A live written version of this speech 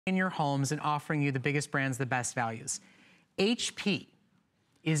in your homes and offering you the biggest brands, the best values. HP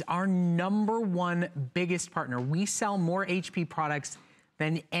is our #1 biggest partner. We sell more HP products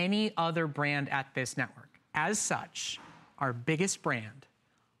than any other brand at this network. As such, our biggest brand,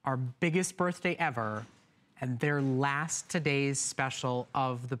 our biggest birthday ever, and their last today's special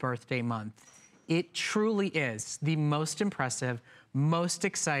of the birthday month. It truly is the most impressive, most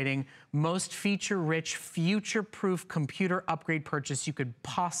exciting, most feature-rich, future-proof computer upgrade purchase you could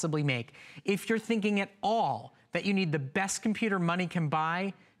possibly make. If you're thinking at all that you need the best computer money can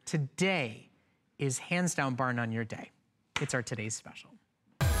buy, today is hands down bar none your day. It's our today's special.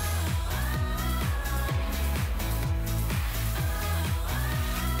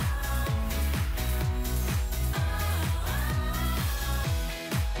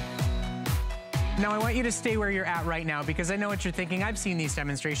 Now, I want you to stay where you're at right now because I know what you're thinking. I've seen these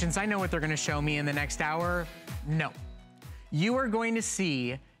demonstrations. I know what they're going to show me in the next hour. No. You are going to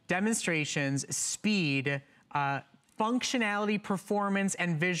see demonstrations, speed, functionality, performance,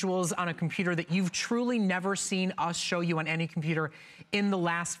 and visuals on a computer that you've truly never seen us show you on any computer in the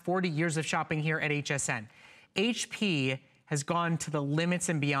last 40 years of shopping here at HSN. HP has gone to the limits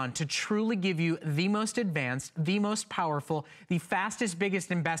and beyond to truly give you the most advanced, the most powerful, the fastest, biggest,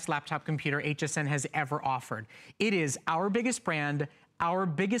 and best laptop computer HSN has ever offered. It is our biggest brand, our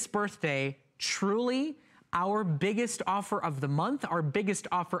biggest birthday, truly our biggest offer of the month, our biggest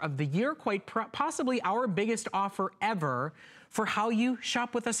offer of the year, quite possibly our biggest offer ever for how you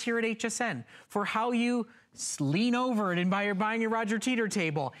shop with us here at HSN, for how you lean over it and buying your Roger Teeter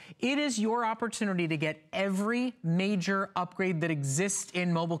table. It is your opportunity to get every major upgrade that exists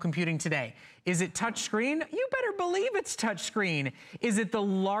in mobile computing today. Is it touchscreen? You better believe it's touchscreen. Is it the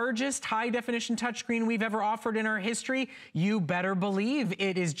largest high-definition touchscreen we've ever offered in our history? You better believe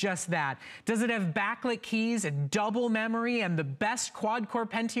it is just that. Does it have backlit keys, a double memory, and the best quad-core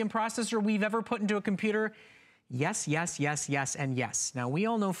Pentium processor we've ever put into a computer? Yes, yes, yes, yes, and yes. Now, we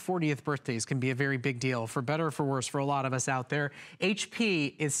all know 40th birthdays can be a very big deal, for better or for worse, for a lot of us out there.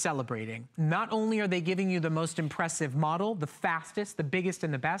 HP is celebrating. Not only are they giving you the most impressive model, the fastest, the biggest,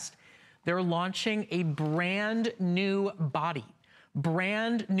 and the best, they're launching a brand new body,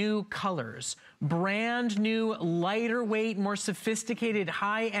 brand new colors, brand new, lighter weight, more sophisticated,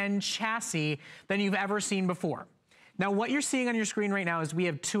 high-end chassis than you've ever seen before. Now, what you're seeing on your screen right now is we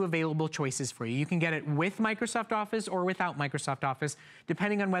have 2 available choices for you. You can get it with Microsoft Office or without Microsoft Office,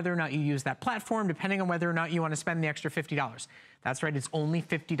 depending on whether or not you use that platform, depending on whether or not you want to spend the extra $50. That's right, it's only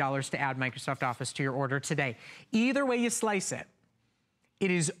 $50 to add Microsoft Office to your order today. Either way you slice it,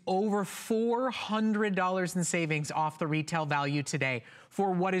 it is over $400 in savings off the retail value today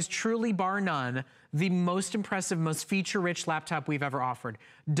for what is truly, bar none, the most impressive, most feature-rich laptop we've ever offered.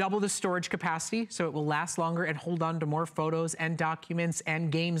 Double the storage capacity, so it will last longer and hold on to more photos and documents and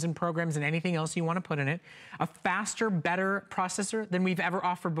games and programs and anything else you want to put in it. A faster, better processor than we've ever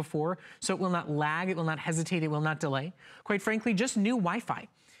offered before, so it will not lag, it will not hesitate, it will not delay. Quite frankly, just new Wi-Fi.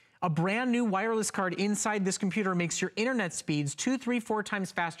 A brand new wireless card inside this computer makes your internet speeds 2, 3, 4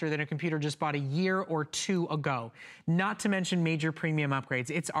 times faster than a computer just bought a year or 2 ago. Not to mention major premium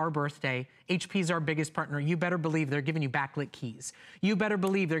upgrades. It's our birthday. HP's our biggest partner. You better believe they're giving you backlit keys. You better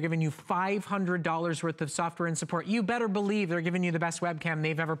believe they're giving you $500 worth of software and support. You better believe they're giving you the best webcam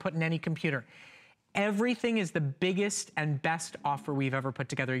they've ever put in any computer. Everything is the biggest and best offer we've ever put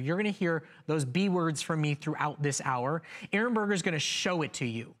together. You're gonna hear those B words from me throughout this hour. Aaron Berger's gonna show it to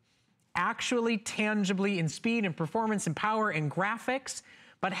you. Actually, tangibly, in speed and performance and power and graphics,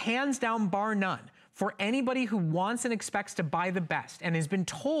 but hands down, bar none. For anybody who wants and expects to buy the best and has been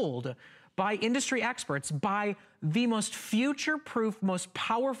told by industry experts, buy the most future-proof, most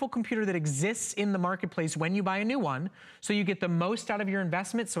powerful computer that exists in the marketplace when you buy a new one, so you get the most out of your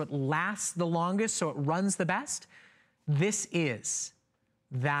investment, so it lasts the longest, so it runs the best. This is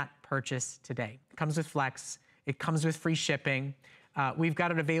that purchase today. It comes with Flex. It comes with free shipping. We've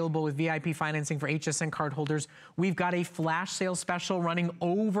got it available with VIP financing for HSN cardholders. We've got a flash sale special running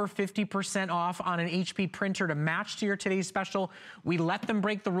over 50% off on an HP printer to match to your today's special. We let them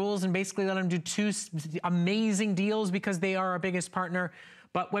break the rules and basically let them do 2 amazing deals because they are our biggest partner.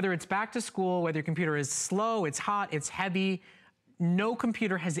 But whether it's back to school, whether your computer is slow, it's hot, it's heavy, no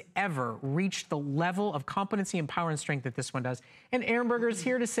computer has ever reached the level of competency and power and strength that this one does. And Aaron Berger is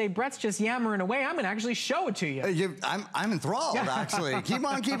here to say, Brett's just yammering away. I'm gonna actually show it to you. I'm enthralled, actually. Keep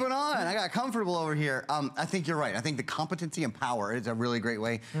on keeping on. I got comfortable over here. I think you're right. I think the competency and power is a really great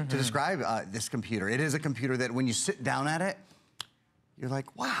way to describe this computer. It is a computer that when you sit down at it, you're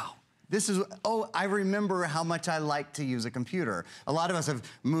like, wow. This is, oh, I remember how much I like to use a computer. A lot of us have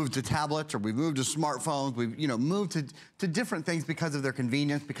moved to tablets, or we've moved to smartphones. We've, you know, moved to different things because of their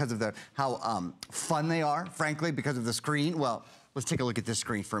convenience, because of how fun they are, frankly, because of the screen. Well, let's take a look at this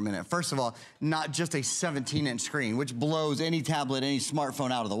screen for a minute. First of all, not just a 17-inch screen, which blows any tablet, any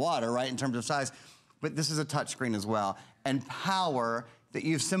smartphone out of the water, right, in terms of size, but this is a touch screen as well. And power that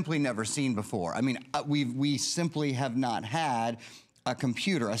you've simply never seen before. I mean, we simply have not had a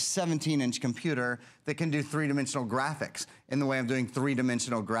computer, a 17-inch computer that can do three-dimensional graphics in the way I'm doing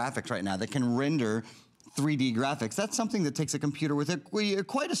three-dimensional graphics right now, that can render 3D graphics. That's something that takes a computer with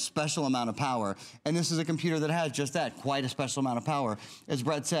quite a special amount of power. And this is a computer that has just that, quite a special amount of power. As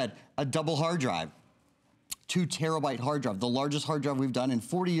Brett said, a double hard drive. 2 terabyte hard drive, the largest hard drive we've done in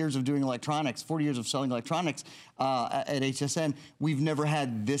 40 years of doing electronics, 40 years of selling electronics at HSN. We've never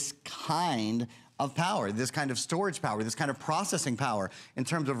had this kind of power, this kind of storage power, this kind of processing power. In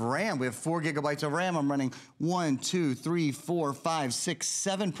terms of RAM, we have 4 gigabytes of RAM. I'm running 1, 2, 3, 4, 5, 6,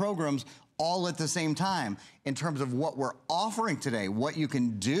 7 programs all at the same time. In terms of what we're offering today, what you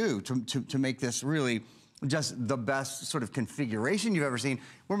can do to make this really just the best sort of configuration you've ever seen,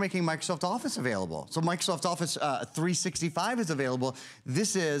 we're making Microsoft Office available. So Microsoft Office 365 is available.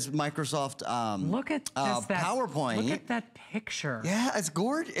 This is Microsoft look at PowerPoint. Look at that picture. Yeah, it's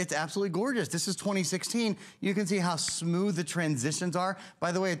gorgeous. It's absolutely gorgeous. This is 2016. You can see how smooth the transitions are.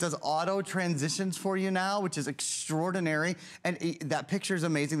 By the way, it does auto transitions for you now, which is extraordinary. And that picture is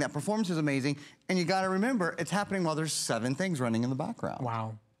amazing. That performance is amazing. And you got to remember, it's happening while there's 7 things running in the background.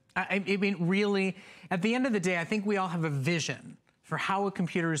 Wow. I mean, really, at the end of the day, I think we all have a vision for how a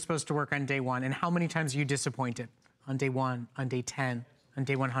computer is supposed to work on day 1, and how many times are you disappointed on day 1, on day 10, on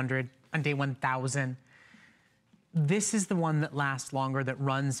day 100, on day 1,000. This is the one that lasts longer, that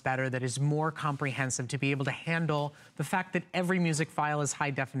runs better, that is more comprehensive, to be able to handle the fact that every music file is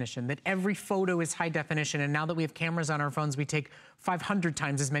high definition, that every photo is high definition, and now that we have cameras on our phones, we take 500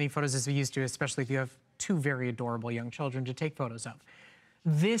 times as many photos as we used to, especially if you have 2 very adorable young children to take photos of.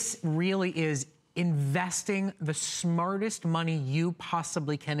 This really is investing the smartest money you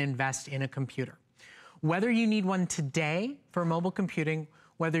possibly can invest in a computer. Whether you need one today for mobile computing,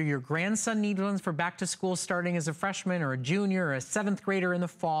 whether your grandson needs ones for back to school starting as a freshman or a junior or a 7th grader in the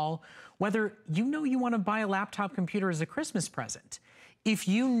fall, whether you know you want to buy a laptop computer as a Christmas present, if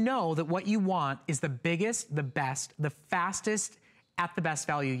you know that what you want is the biggest, the best, the fastest, at the best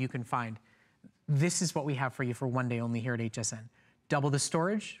value you can find, this is what we have for you for one day only here at HSN. Double the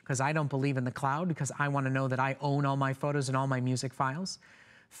storage, because I don't believe in the cloud, because I want to know that I own all my photos and all my music files.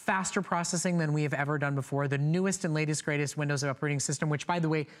 Faster processing than we have ever done before. The newest and latest, greatest Windows operating system, which, by the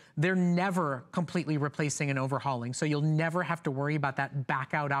way, they're never completely replacing and overhauling. So you'll never have to worry about that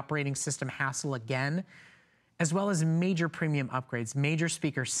back-out operating system hassle again. As well as major premium upgrades, major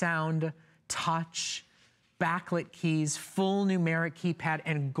speaker sound, touch, backlit keys, full numeric keypad,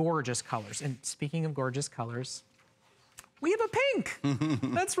 and gorgeous colors. And speaking of gorgeous colors, we have a pink.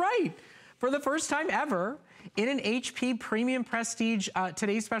 That's right. For the first time ever, in an HP Premium Prestige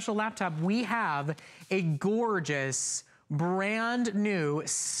Today's Special laptop, we have a gorgeous, brand new,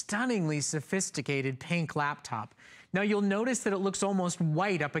 stunningly sophisticated pink laptop. Now you'll notice that it looks almost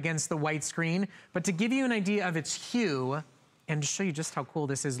white up against the white screen, but to give you an idea of its hue, and to show you just how cool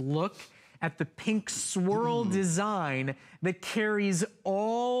this is, look at the pink swirl design that carries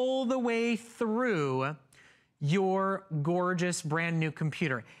all the way through your gorgeous brand new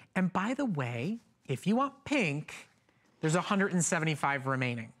computer. And by the way, if you want pink, there's 175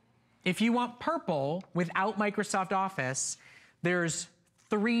 remaining. If you want purple without Microsoft Office, there's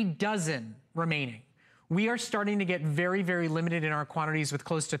 3 dozen remaining. We are starting to get very, very limited in our quantities, with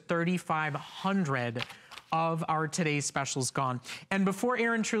close to 3,500 of our today's specials gone. And before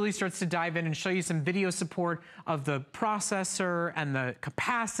Aaron truly starts to dive in and show you some video support of the processor and the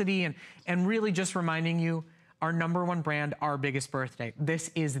capacity, and really just reminding you, our #1 brand, our biggest birthday.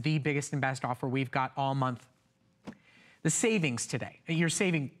 This is the biggest and best offer we've got all month. The savings today, you're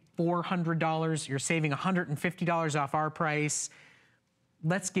saving $400, you're saving $150 off our price.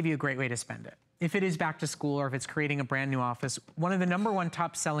 Let's give you a great way to spend it. If it is back to school, or if it's creating a brand new office, one of the #1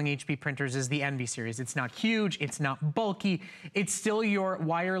 top selling HP printers is the Envy series. It's not huge, it's not bulky, it's still your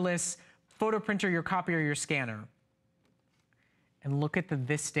wireless photo printer, your copier, your scanner. And look at the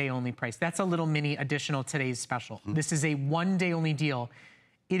this day only price. That's a little mini additional today's special. This is a one day only deal.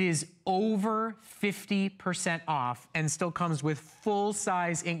 It is over 50% off and still comes with full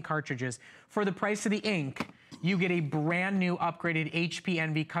size ink cartridges. For the price of the ink, you get a brand new upgraded HP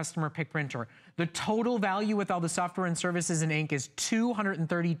Envy customer pick printer. The total value with all the software and services and ink is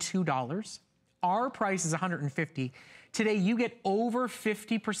 $232. Our price is $150. Today, you get over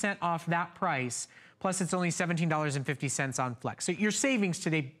 50% off that price. Plus, it's only $17.50 on Flex. So your savings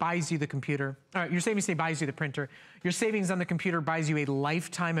today buys you the computer. Your savings today buys you the printer. Your savings on the computer buys you a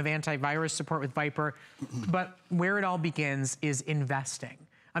lifetime of antivirus support with Viper. But where it all begins is investing.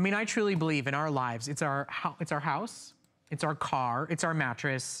 I mean, I truly believe in our lives. It's our house, it's our car, it's our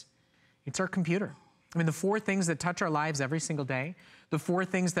mattress, it's our computer. I mean, the 4 things that touch our lives every single day, the 4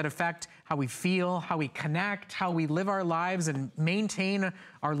 things that affect how we feel, how we connect, how we live our lives and maintain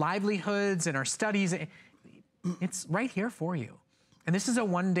our livelihoods and our studies. It's right here for you. And this is a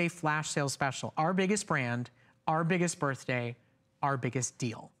one-day flash sale special. Our biggest brand, our biggest birthday, our biggest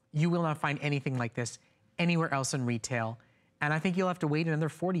deal. You will not find anything like this anywhere else in retail. And I think you'll have to wait another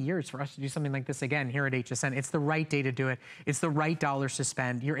 40 years for us to do something like this again here at HSN. It's the right day to do it. It's the right dollars to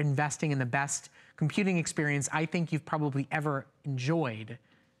spend. You're investing in the best computing experience I think you've probably ever enjoyed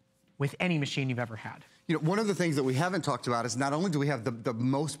with any machine you've ever had. You know, one of the things that we haven't talked about is not only do we have the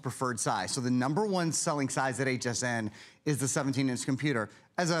most preferred size, so the #1 selling size at HSN is the 17-inch computer.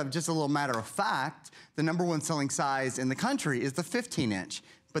 As just a little matter of fact, the #1 selling size in the country is the 15-inch.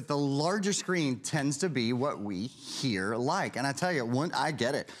 But the larger screen tends to be what we here like. And I tell you, I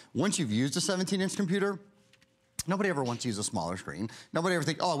get it. Once you've used a 17-inch computer, nobody ever wants to use a smaller screen. Nobody ever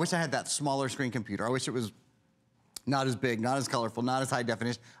thinks, oh, I wish I had that smaller screen computer. I wish it was not as big, not as colorful, not as high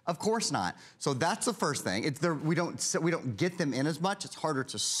definition. Of course not. So that's the first thing. We don't get them in as much. It's harder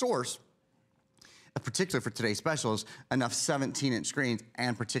to source, particularly for today's specials, enough 17-inch screens,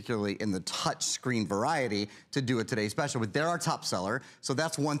 and particularly in the touch screen variety to do a today's special. But they're our top seller, so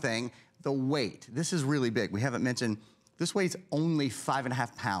that's one thing. The weight, this is really big. We haven't mentioned, this weighs only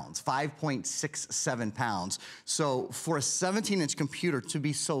 5.5 pounds, 5.67 pounds. So for a 17-inch computer to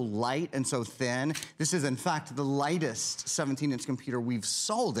be so light and so thin, this is in fact the lightest 17-inch computer we've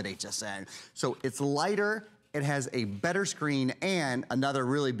sold at HSN. So it's lighter, it has a better screen, and another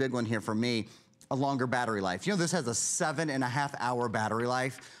really big one here for me, a longer battery life. You know, this has a 7.5-hour battery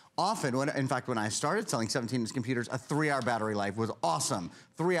life. Often, in fact, when I started selling 17-inch computers, a 3-hour battery life was awesome.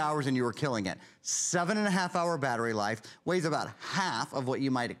 3 hours and you were killing it. 7.5-hour battery life, weighs about half of what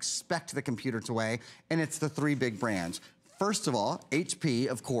you might expect the computer to weigh, and it's the 3 big brands. First of all, HP,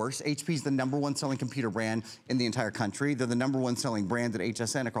 of course. HP is the #1 selling computer brand in the entire country. They're the #1 selling brand at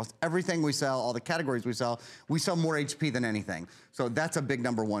HSN across everything we sell, all the categories we sell. We sell more HP than anything. So that's a big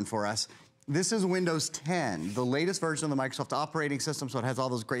 #1 for us. This is Windows 10, the latest version of the Microsoft operating system, so it has all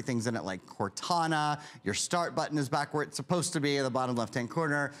those great things in it like Cortana. Your start button is back where it's supposed to be at the bottom left-hand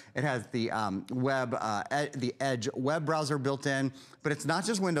corner. It has the the Edge web browser built in, but it's not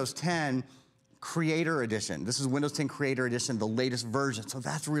just Windows 10 Creator Edition. This is Windows 10 Creator Edition, the latest version, so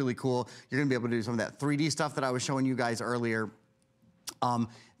that's really cool. You're gonna be able to do some of that 3D stuff that I was showing you guys earlier.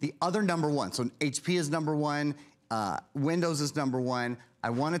 The other #1, so HP is #1, Windows is #1. I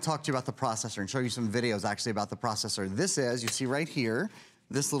want to talk to you about the processor and show you some videos actually about the processor. This is, you see right here,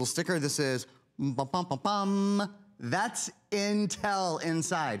 this little sticker, this is, that's Intel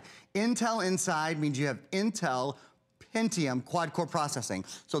inside. Intel inside means you have Intel Pentium quad-core processing.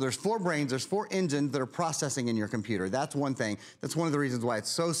 So there's 4 brains, there's 4 engines that are processing in your computer. That's one thing. That's one of the reasons why it's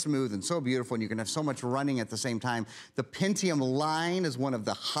so smooth and so beautiful, and you can have so much running at the same time. The Pentium line is one of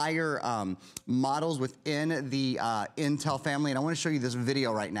the higher models within the Intel family, and I want to show you this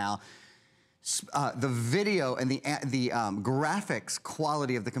video right now. The video and the graphics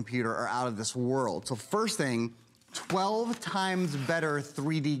quality of the computer are out of this world. So first thing, 12 times better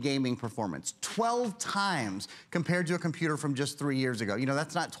 3D gaming performance. 12 times compared to a computer from just 3 years ago. You know,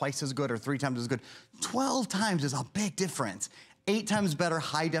 that's not twice as good or 3 times as good. 12 times is a big difference. 8 times better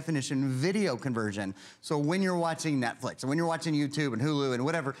high definition video conversion. So when you're watching Netflix and when you're watching YouTube and Hulu and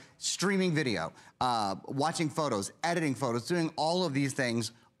whatever, streaming video, watching photos, editing photos, doing all of these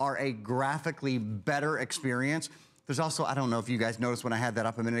things are a graphically better experience. There's also, I don't know if you guys noticed when I had that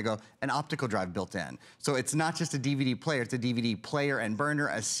up a minute ago, an optical drive built in. So it's not just a DVD player, it's a DVD player and burner,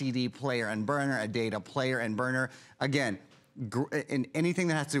 a CD player and burner, a data player and burner. Again, in anything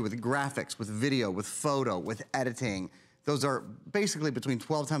that has to do with graphics, with video, with photo, with editing, those are basically between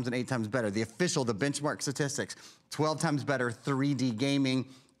 12 times and 8 times better. The benchmark statistics, 12 times better 3D gaming,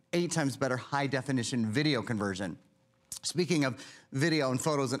 8 times better high definition video conversion. Speaking of video and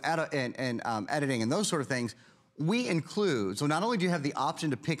photos and editing and those sort of things, we include, so not only do you have the option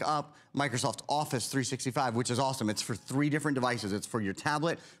to pick up Microsoft Office 365, which is awesome. It's for 3 different devices. It's for your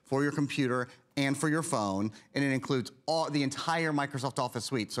tablet, for your computer, and for your phone. And it includes the entire Microsoft Office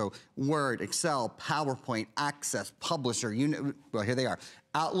suite. So Word, Excel, PowerPoint, Access, Publisher, well, here they are.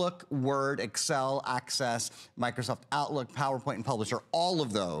 Outlook, Word, Excel, Access, Microsoft Outlook, PowerPoint, and Publisher, all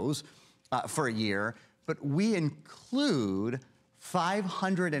of those. for a year, but we include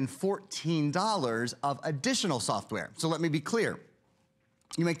 $514 of additional software. So let me be clear.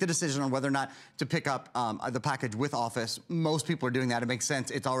 You make the decision on whether or not to pick up the package with Office. Most people are doing that. It makes sense.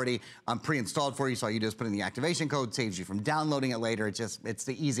 It's already pre-installed for you, so all you do is put in the activation code, saves you from downloading it later. It's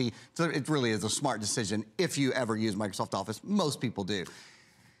the easy, so it really is a smart decision if you ever use Microsoft Office. Most people do.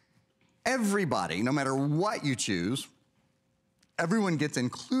 Everybody, no matter what you choose, everyone gets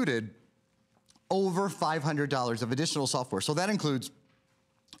included over $500 of additional software. So that includes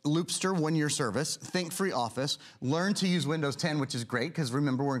Loopster 1-year service, Think Free Office, learn to use Windows 10, which is great, because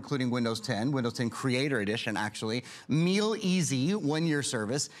remember, we're including Windows 10 Creator Edition, actually. Meal Easy 1-year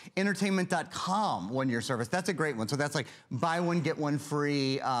service, Entertainment.com 1-year service. That's a great one. So that's like buy one, get one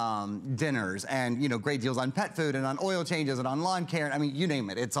free dinners, and, you know, great deals on pet food and on oil changes and on lawn care. I mean, you name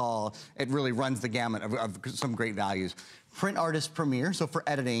it. It really runs the gamut of some great values. Print Artist Premiere, so for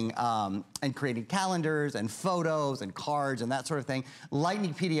editing and creating calendars and photos and cards and that sort of thing.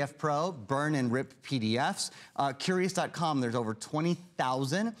 Lightning PDF Pro, burn and rip PDFs. Curious.com, there's over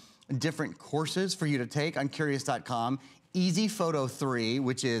 20,000 different courses for you to take on Curious.com. Easy Photo 3,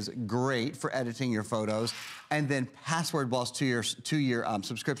 which is great for editing your photos, and then Password Boss 2-year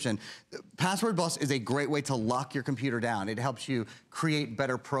subscription. Password Boss is a great way to lock your computer down. It helps you create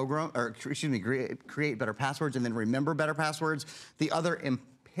better create better passwords and then remember better passwords. The other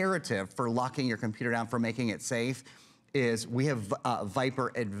imperative for locking your computer down, for making it safe, is we have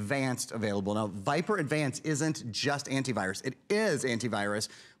Viper Advanced available. Now, Viper Advanced isn't just antivirus. It is antivirus,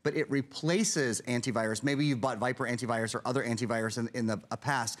 but it replaces antivirus. Maybe you've bought Viper antivirus or other antivirus in the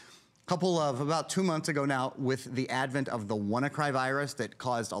past. About 2 months ago now, with the advent of the WannaCry virus that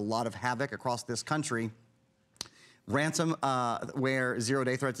caused a lot of havoc across this country, ransomware,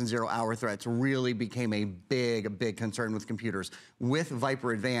 zero-day threats, and zero-hour threats really became a big concern with computers. With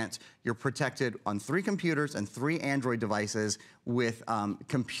Viper Advanced, you're protected on 3 computers and 3 Android devices with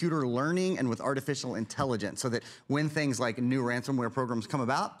computer learning and with artificial intelligence, so that when things like new ransomware programs come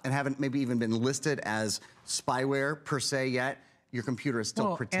about and haven't maybe even been listed as spyware per se yet, your computer is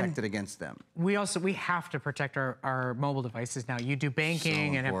still protected against them. We have to protect our mobile devices now. You do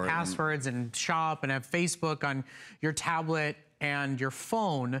banking and have passwords and shop and have Facebook on your tablet and your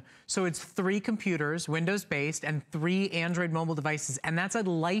phone. So it's 3 computers, Windows-based, and 3 Android mobile devices, and that's a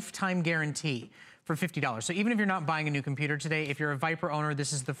lifetime guarantee for $50. So even if you're not buying a new computer today, if you're a Viper owner,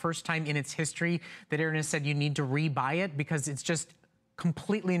 this is the first time in its history that Aaron has said you need to rebuy it, because it's just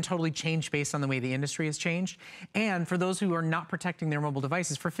completely and totally changed based on the way the industry has changed. And for those who are not protecting their mobile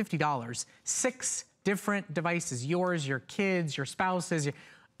devices, for $50, 6 different devices, yours, your kids, your spouses,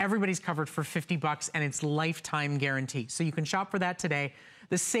 everybody's covered for $50, and it's lifetime guarantee. So you can shop for that today.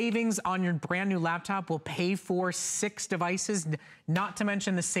 The savings on your brand new laptop will pay for 6 devices, not to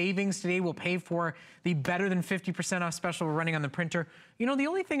mention the savings today will pay for the better than 50% off special we're running on the printer. You know, the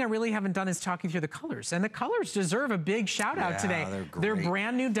only thing I really haven't done is talk you through the colors, and the colors deserve a big shout out today. They're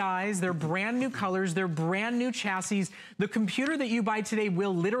brand new dyes, they're brand new colors, they're brand new chassis. The computer that you buy today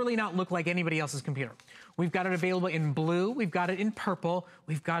will literally not look like anybody else's computer. We've got it available in blue, we've got it in purple,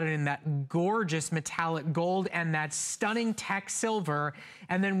 we've got it in that gorgeous metallic gold and that stunning tech silver,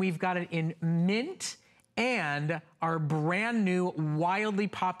 and then we've got it in mint and our brand new, wildly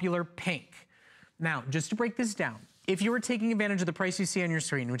popular pink. Now, just to break this down, if you were taking advantage of the price you see on your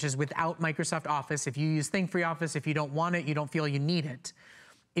screen, which is without Microsoft Office, if you use Think Free Office, if you don't want it, you don't feel you need it.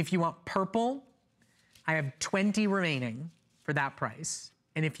 If you want purple, I have 20 remaining for that price.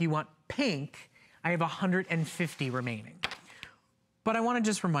 And if you want pink, I have 150 remaining. But I want to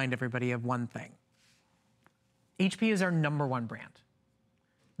just remind everybody of one thing. HP is our #1 brand.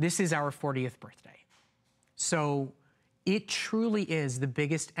 This is our 40th birthday. So it truly is the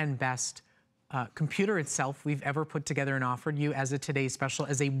biggest and best computer itself we've ever put together and offered you as a today's special,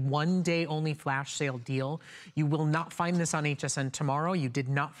 as a 1-day only flash sale deal. You will not find this on HSN tomorrow. You did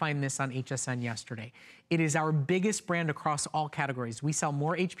not find this on HSN yesterday. It is our biggest brand across all categories. We sell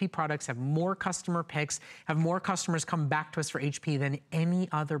more HP products, have more customer picks, have more customers come back to us for HP than any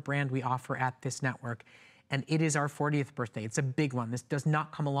other brand we offer at this network. And it is our 40th birthday. It's a big one. This does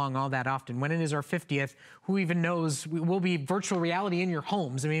not come along all that often. When it is our 50th, who even knows, we'll be virtual reality in your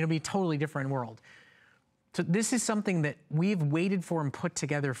homes. I mean, it'll be a totally different world. So this is something that we've waited for and put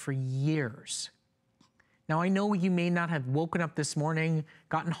together for years. Now, I know you may not have woken up this morning,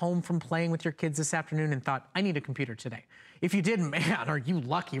 gotten home from playing with your kids this afternoon and thought, I need a computer today. If you didn't, man, are you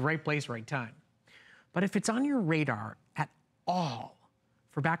lucky, right place, right time. But if it's on your radar at all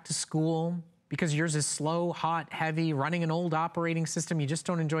for back to school, because yours is slow, hot, heavy, running an old operating system you just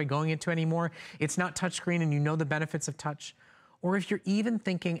don't enjoy going into anymore, it's not touchscreen and you know the benefits of touch, or if you're even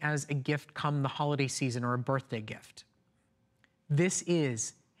thinking as a gift come the holiday season or a birthday gift, this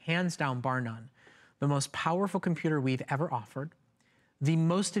is, hands down, bar none, the most powerful computer we've ever offered, the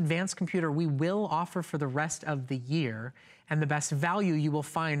most advanced computer we will offer for the rest of the year, and the best value you will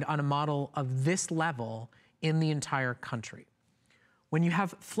find on a model of this level in the entire country. When you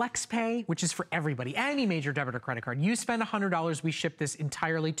have FlexPay, which is for everybody, any major debit or credit card, you spend $100, we ship this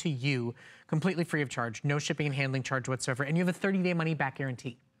entirely to you, completely free of charge, no shipping and handling charge whatsoever, and you have a 30-day money-back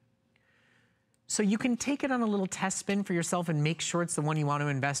guarantee. So you can take it on a little test spin for yourself and make sure it's the one you want to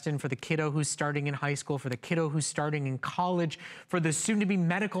invest in for the kiddo who's starting in high school, for the kiddo who's starting in college, for the soon-to-be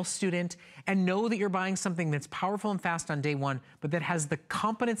medical student, and know that you're buying something that's powerful and fast on day one, but that has the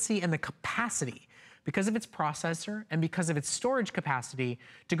competency and the capacity, because of its processor and because of its storage capacity,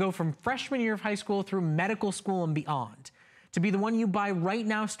 to go from freshman year of high school through medical school and beyond, to be the one you buy right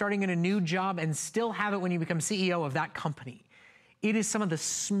now starting in a new job and still have it when you become CEO of that company. It is some of the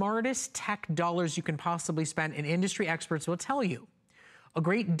smartest tech dollars you can possibly spend, and industry experts will tell you. A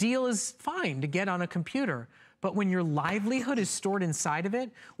great deal is fine to get on a computer, but when your livelihood is stored inside of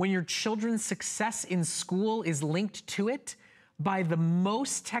it, when your children's success in school is linked to it, buy the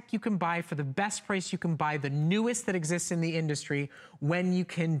most tech you can buy for the best price you can buy, the newest that exists in the industry, when you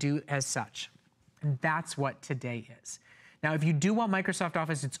can do as such. And that's what today is. Now, if you do want Microsoft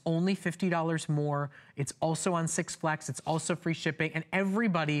Office, it's only $50 more. It's also on 6 Flex. It's also free shipping. And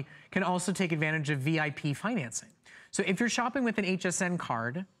everybody can also take advantage of VIP financing. So if you're shopping with an HSN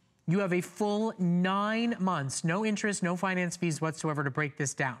card, you have a full 9 months, no interest, no finance fees whatsoever to break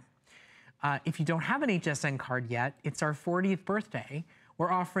this down. If you don't have an HSN card yet, it's our 40th birthday.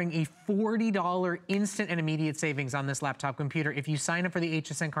 We're offering a $40 instant and immediate savings on this laptop computer if you sign up for the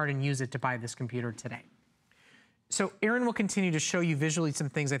HSN card and use it to buy this computer today. So Aaron will continue to show you visually some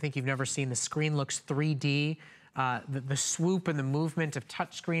things I think you've never seen. The screen looks 3D. The swoop and the movement of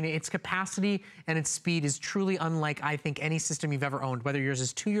touchscreen, its capacity and its speed is truly unlike, I think, any system you've ever owned, whether yours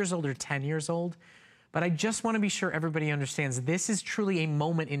is 2 years old or 10 years old. But I just want to be sure everybody understands this is truly a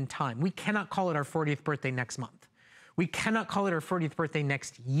moment in time. We cannot call it our 40th birthday next month. We cannot call it our 40th birthday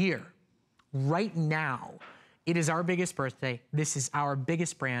next year. Right now, it is our biggest birthday. This is our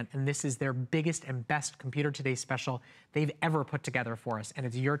biggest brand, and this is their biggest and best Computer Today special they've ever put together for us. And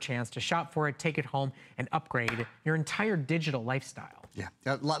it's your chance to shop for it, take it home, and upgrade your entire digital lifestyle. Yeah,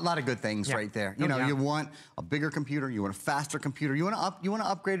 a lot of good things right there. You know, you want a bigger computer, you want a faster computer, you want an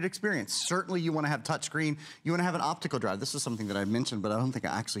upgraded experience. Certainly you want to have touchscreen, you want to have an optical drive. This is something that I mentioned, but I don't think I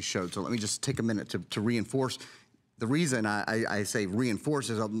actually showed. So let me just take a minute to reinforce. The reason I say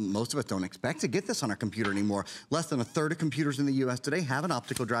reinforce is most of us don't expect to get this on our computer anymore. Less than a third of computers in the US today have an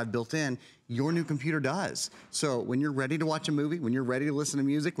optical drive built in. Your new computer does. So when you're ready to watch a movie, when you're ready to listen to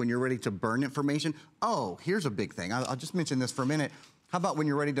music, when you're ready to burn information, oh, here's a big thing. I'll just mention this for a minute. How about when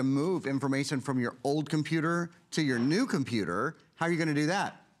you're ready to move information from your old computer to your new computer? How are you gonna do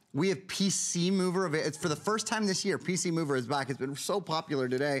that? We have PC Mover. It's for the first time this year, PC Mover is back. It's been so popular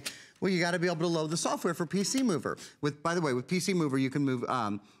today. Well, you gotta be able to load the software for PC Mover. By the way, with PC Mover, you can move,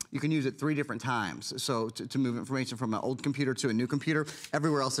 you can use it 3 different times. So to move information from an old computer to a new computer.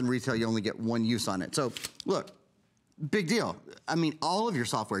 Everywhere else in retail, you only get 1 use on it. So look, big deal. I mean, all of your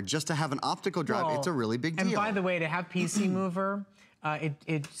software, just to have an optical drive, it's a really big deal. And by the way, to have PC Mover,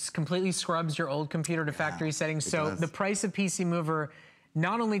 it completely scrubs your old computer to factory settings. So the price of PC Mover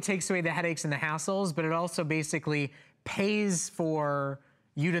not only takes away the headaches and the hassles, but it also basically pays for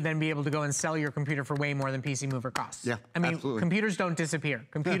you to then be able to go and sell your computer for way more than PC Mover costs. Yeah, I mean, absolutely. Computers don't disappear.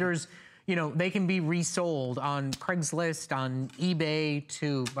 Computers, you know, they can be resold on Craigslist, on eBay,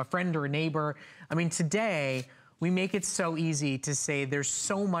 to a friend or a neighbor. I mean, today, we make it so easy to say there's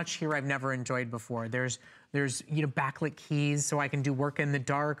so much here I've never enjoyed before. There's you know, backlit keys so I can do work in the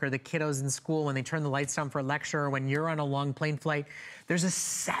dark, or the kiddos in school when they turn the lights down for a lecture, or when you're on a long plane flight. There's a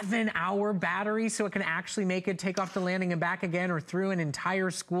 7-hour battery so it can actually make it take off the landing and back again, or through an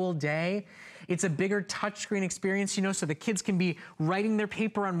entire school day. It's a bigger touchscreen experience, you know, so the kids can be writing their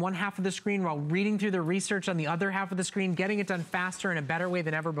paper on one half of the screen while reading through their research on the other half of the screen, getting it done faster in a better way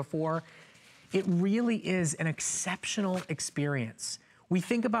than ever before. It really is an exceptional experience. We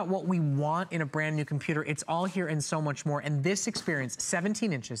think about what we want in a brand new computer. It's all here and so much more. And this experience,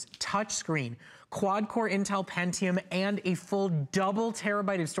 17 inches, touch screen, quad-core Intel Pentium, and a full double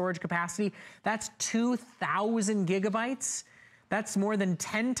terabyte of storage capacity, that's 2,000 gigabytes. That's more than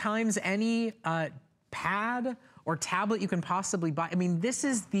 10 times any pad or tablet you can possibly buy. I mean, this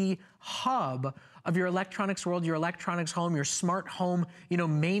is the hub of your electronics world, your electronics home, your smart home, you know,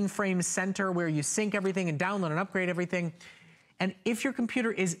 mainframe center where you sync everything and download and upgrade everything. And if your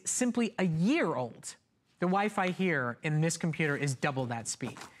computer is simply a year old, The Wi-Fi here in this computer is double that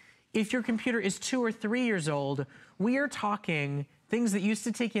speed. If your computer is 2 or 3 years old, we are talking things that used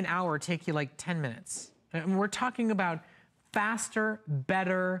to take you an hour take you like 10 minutes. And we're talking about faster,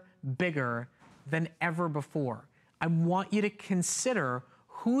 better, bigger than ever before. I want you to consider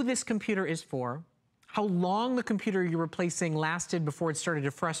who this computer is for, how long the computer you're replacing lasted before it started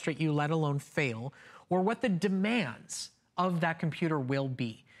to frustrate you, let alone fail, or what the demands of that computer will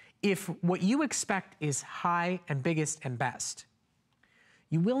be. If what you expect is high and biggest and best,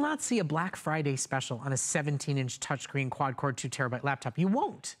 you will not see a Black Friday special on a 17-inch touchscreen quad-core 2 terabyte laptop. You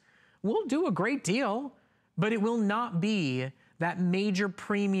won't. We'll do a great deal, but it will not be that major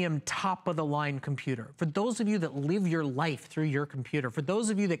premium top-of-the-line computer. For those of you that live your life through your computer, for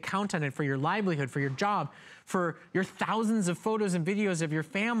those of you that count on it for your livelihood, for your job, for your thousands of photos and videos of your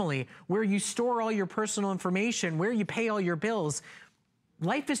family, where you store all your personal information, where you pay all your bills,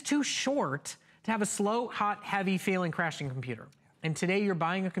 life is too short to have a slow, hot, heavy, failing, crashing computer. And today you're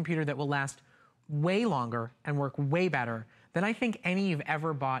buying a computer that will last way longer and work way better than I think any you've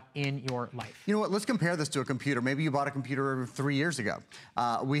ever bought in your life. You know what, let's compare this to a computer. Maybe you bought a computer 3 years ago.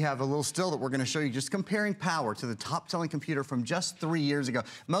 We have a little still that we're gonna show you just comparing power to the top selling computer from just 3 years ago.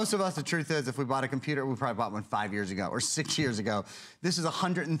 Most of us, the truth is, if we bought a computer, we probably bought one 5 years ago or 6 years ago. This is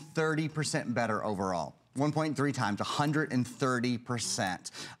 130% better overall. 1.3 times,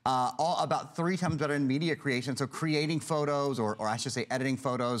 130%. About 3 times better in media creation, so creating photos, or I should say editing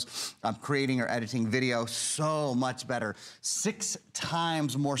photos, creating or editing video, so much better. 6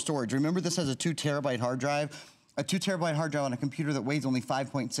 times more storage. Remember, this has a 2 terabyte hard drive. A 2 terabyte hard drive on a computer that weighs only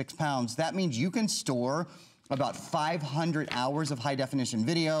 5.6 pounds. That means you can store about 500 hours of high definition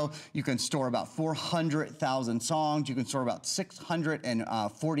video. You can store about 400,000 songs. You can store about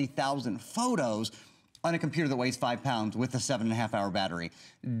 640,000 photos on a computer that weighs 5 pounds with a 7.5-hour battery.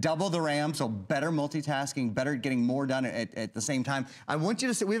 Double the RAM, so better multitasking, better getting more done at the same time. I want you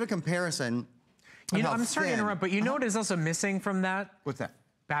to see, we have a comparison. You know, I'm sorry to interrupt, but you know what is also missing from that? What's that?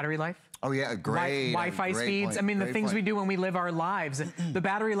 Battery life. Oh yeah, great. Wi-Fi speeds. Point, I mean, the things point. we do when we live our lives. The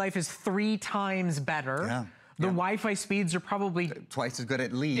battery life is 3 times better. Yeah. The Wi-Fi speeds are probably twice as good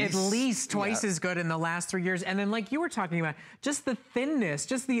at least. At least twice as good in the last 3 years. And then, like you were talking about, just the thinness,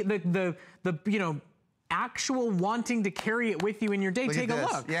 just the you know, actual wanting to carry it with you in your day. Take a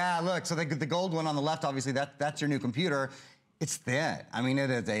look. Yeah, look. So the gold one on the left, obviously, that's your new computer. It's thin. I mean, it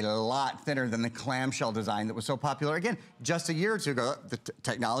is a lot thinner than the clamshell design that was so popular. Again, just a year or two ago, the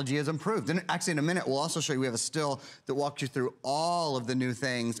technology has improved. And actually, in a minute, we'll also show you, we have a still that walks you through all of the new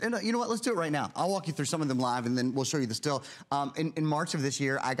things. And you know what, let's do it right now. I'll walk you through some of them live, and then we'll show you the still. In March of this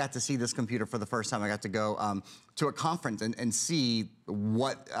year, I got to see this computer for the first time. I got to go to a conference and see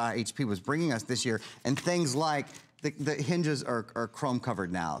what HP was bringing us this year. And things like, the hinges are chrome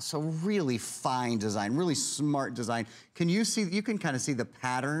covered now. So really fine design, really smart design. Can you see, you can kind of see the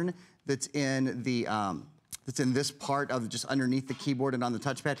pattern that's in the, that's in this part of just underneath the keyboard and on the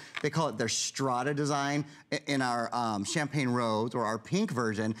touchpad. They call it their Strata design. In our Champagne Rose, or our pink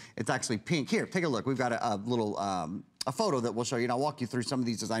version, it's actually pink. Here, take a look. We've got a little, a photo that we'll show you, and I'll walk you through some of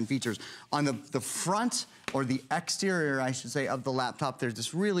these design features. On the front, or the exterior, I should say, of the laptop, there's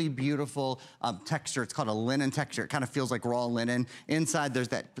this really beautiful texture. It's called a linen texture. It kind of feels like raw linen. Inside, there's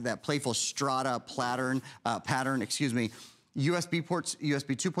that playful Strata pattern, excuse me. USB ports,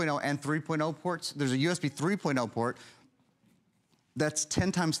 USB 2.0 and 3.0 ports. There's a USB 3.0 port that's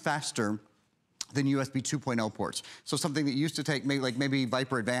 10 times faster than USB 2.0 ports. So something that used to take maybe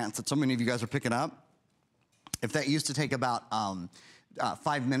Viper Advanced that so many of you guys are picking up, if that used to take about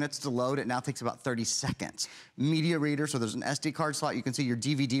 5 minutes to load, it now takes about 30 seconds. Media reader, so there's an SD card slot. You can see your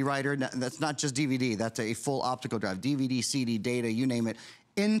DVD writer. That's not just DVD, that's a full optical drive. DVD, CD, data, you name it.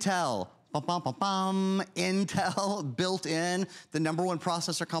 Intel. Intel built in, the #1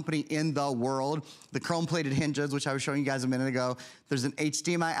 processor company in the world. The chrome-plated hinges, which I was showing you guys a minute ago. There's an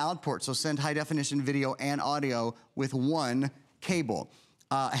HDMI out port, so send high-definition video and audio with one cable.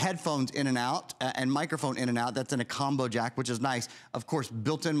 Headphones in and out, and microphone in and out. That's in a combo jack, which is nice. Of course,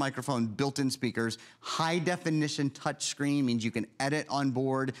 built-in microphone, built-in speakers. High-definition touchscreen means you can edit on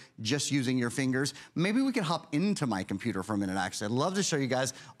board just using your fingers. Maybe we could hop into my computer for a minute, actually. I'd love to show you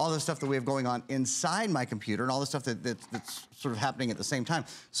guys all the stuff that we have going on inside my computer and all the stuff that's sort of happening at the same time.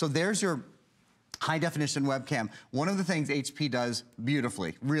 So there's your high-definition webcam. One of the things HP does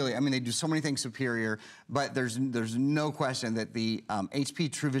beautifully, really, I mean, they do so many things superior, but there's no question that the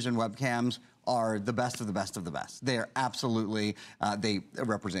HP TrueVision webcams are the best of the best of the best. They are absolutely, they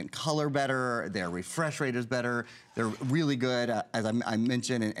represent color better, their refresh rate is better, they're really good, as I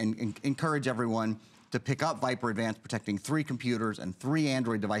mentioned, and encourage everyone to pick up Viper Advanced, protecting 3 computers and 3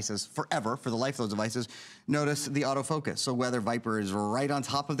 Android devices forever, for the life of those devices. Notice the autofocus. So whether Viper is right on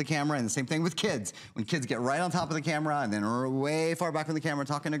top of the camera, and the same thing with kids. When kids get right on top of the camera and then are way far back from the camera,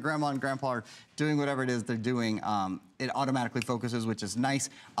 talking to grandma and grandpa, or doing whatever it is they're doing, it automatically focuses, which is nice.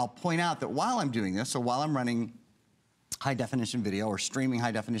 I'll point out that while I'm doing this, so while I'm running high definition video or streaming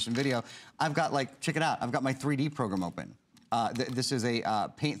high definition video, I've got, like, check it out, I've got my 3D program open. This is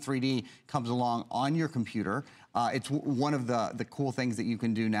a Paint 3D, comes along on your computer. It's one of the cool things that you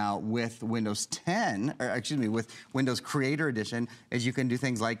can do now with Windows 10, or excuse me, with Windows Creator Edition, is you can do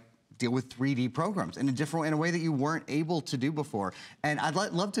things like deal with 3D programs in a way that you weren't able to do before. And I'd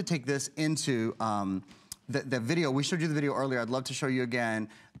love to take this into the video. We showed you the video earlier. I'd love to show you again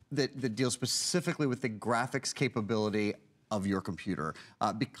that deals specifically with the graphics capability of your computer.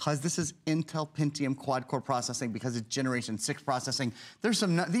 Because this is Intel Pentium quad-core processing, because it's Generation 6 processing, there's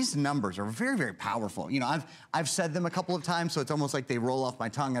these numbers are very, very powerful. You know, I've said them a couple of times, so it's almost like they roll off my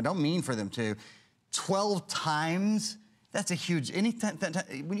tongue. I don't mean for them to. 12 times, that's a huge, when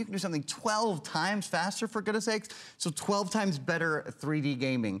you can do something 12 times faster, for goodness sakes, so 12 times better 3D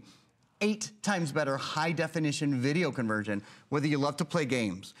gaming. 8 times better high-definition video conversion. Whether you love to play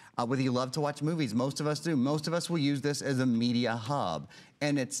games, whether you love to watch movies, most of us do. Most of us will use this as a media hub,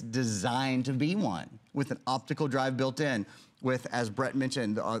 and it's designed to be one, with an optical drive built in, with, as Brett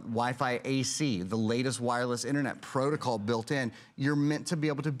mentioned, Wi-Fi AC, the latest wireless internet protocol built in. You're meant to be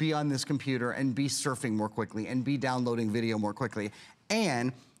able to be on this computer and be surfing more quickly and be downloading video more quickly.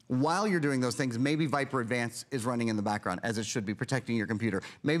 And while you're doing those things, maybe Viper Advanced is running in the background, as it should be, protecting your computer.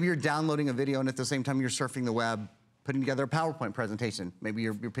 Maybe you're downloading a video and at the same time you're surfing the web, putting together a PowerPoint presentation. Maybe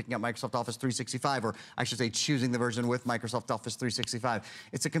you're picking up Microsoft Office 365, or I should say choosing the version with Microsoft Office 365.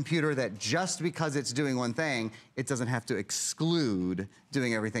 It's a computer that just because it's doing one thing, it doesn't have to exclude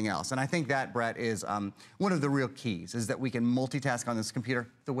doing everything else. And I think that, Brett, is one of the real keys, is that we can multitask on this computer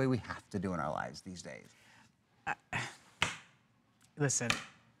the way we have to do in our lives these days. Listen.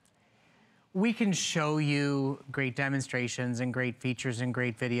 We can show you great demonstrations and great features and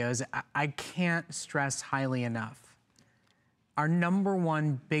great videos. I can't stress highly enough. Our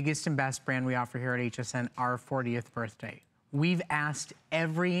 #1 biggest and best brand we offer here at HSN, our 40th birthday. We've asked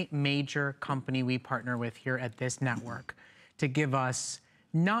every major company we partner with here at this network to give us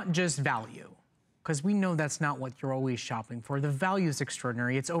not just value, because we know that's not what you're always shopping for. The value is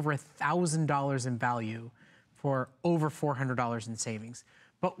extraordinary. It's over $1,000 in value for over $400 in savings.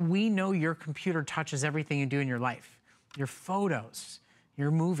 But we know your computer touches everything you do in your life. Your photos, your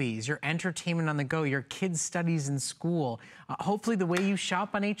movies, your entertainment on the go, your kids' studies in school, hopefully the way you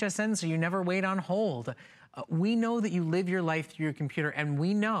shop on HSN so you never wait on hold. We know that you live your life through your computer, and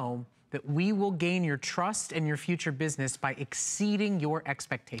we know that we will gain your trust and your future business by exceeding your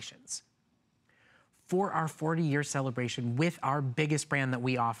expectations. For our 40-year celebration with our biggest brand that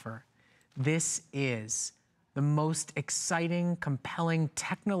we offer, this is the most exciting, compelling,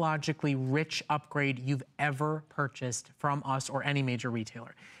 technologically rich upgrade you've ever purchased from us or any major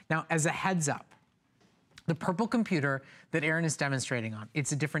retailer. Now, as a heads up, the purple computer that Aaron is demonstrating on,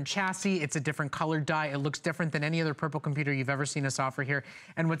 it's a different chassis, it's a different colored die, it looks different than any other purple computer you've ever seen us offer here.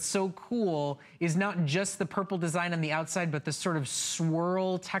 And what's so cool is not just the purple design on the outside, but the sort of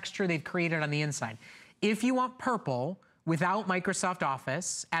swirl texture they've created on the inside. If you want purple without Microsoft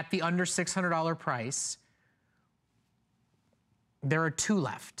Office at the under $600 price, there are 2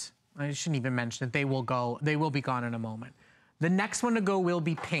 left. I shouldn't even mention it. They will be gone in a moment. The next one to go will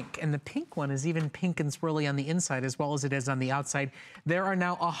be pink, and the pink one is even pink and swirly on the inside as well as it is on the outside. There are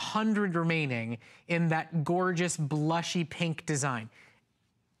now 100 remaining in that gorgeous blushy pink design.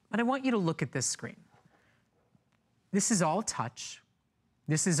 But I want you to look at this screen. This is all touch.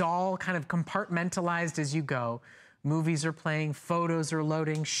 This is all kind of compartmentalized as you go. Movies are playing, photos are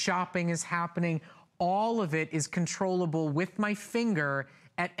loading, shopping is happening. All of it is controllable with my finger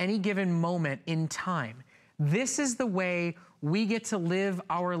at any given moment in time. This is the way we get to live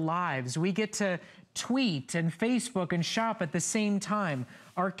our lives. We get to tweet and Facebook and shop at the same time.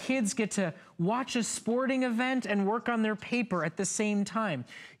 Our kids get to watch a sporting event and work on their paper at the same time.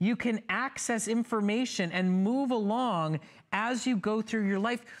 You can access information and move along as you go through your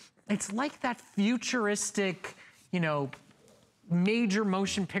life. It's like that futuristic, you know, major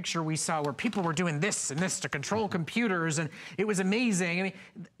motion picture we saw where people were doing this and this to control computers, and it was amazing. I mean,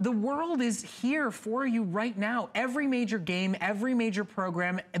 the world is here for you right now. Every major game, every major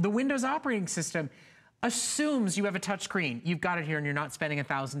program, the Windows operating system assumes you have a touch screen. You've got it here and you're not spending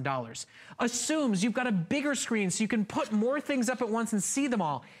 $1,000. Assumes you've got a bigger screen so you can put more things up at once and see them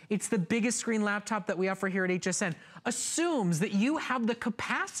all. It's the biggest screen laptop that we offer here at HSN. Assumes that you have the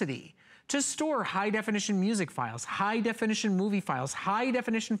capacity to store high-definition music files, high-definition movie files,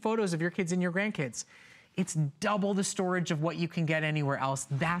 high-definition photos of your kids and your grandkids. It's double the storage of what you can get anywhere else.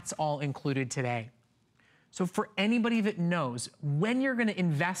 That's all included today. So for anybody that knows when you're gonna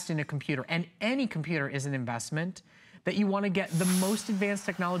invest in a computer, and any computer is an investment, that you wanna get the most advanced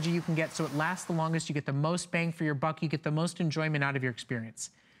technology you can get so it lasts the longest, you get the most bang for your buck, you get the most enjoyment out of your experience.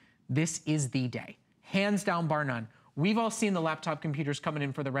 This is the day, hands down, bar none. We've all seen the laptop computers coming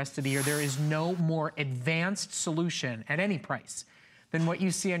in for the rest of the year. There is no more advanced solution at any price than what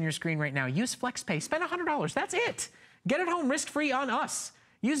you see on your screen right now. Use FlexPay, spend $100, that's it. Get it home risk-free on us.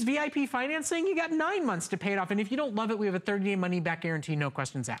 Use VIP financing, you got 9 months to pay it off. And if you don't love it, we have a 30-day money-back guarantee, no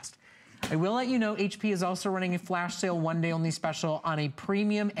questions asked. I will let you know HP is also running a flash sale, one-day only special on a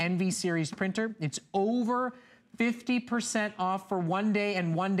premium NV series printer. It's over 50% off for 1 day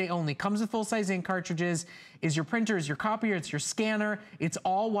and 1 day only. Comes with full-size ink cartridges. Is your printer, is your copier, it's your scanner. It's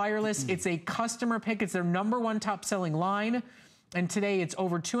all wireless. It's a customer pick. It's their #1 top-selling line. And today it's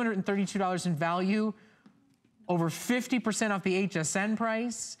over $232 in value, over 50% off the HSN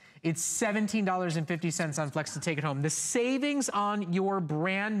price. It's $17.50 on Flex to take it home. The savings on your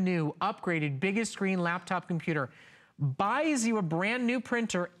brand new, upgraded, biggest screen laptop computer buys you a brand new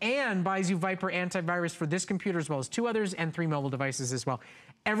printer and buys you Viper antivirus for this computer as well as 2 others and 3 mobile devices as well.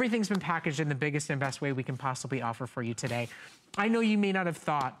 Everything's been packaged in the biggest and best way we can possibly offer for you today. I know you may not have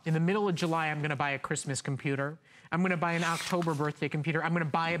thought, in the middle of July, I'm gonna buy a Christmas computer. I'm gonna buy an October birthday computer. I'm gonna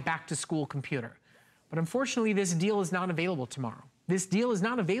buy a back-to-school computer. But unfortunately, this deal is not available tomorrow. This deal is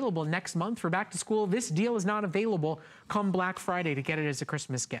not available next month for back to school. This deal is not available come Black Friday to get it as a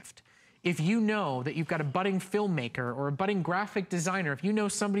Christmas gift. If you know that you've got a budding filmmaker or a budding graphic designer, if you know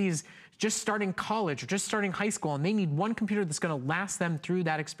somebody's just starting college or just starting high school and they need one computer that's gonna last them through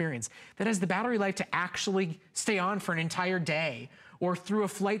that experience, that has the battery life to actually stay on for an entire day or through a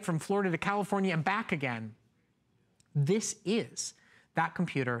flight from Florida to California and back again, this is that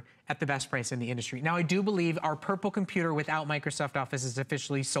computer at the best price in the industry. Now, I do believe our purple computer without Microsoft Office is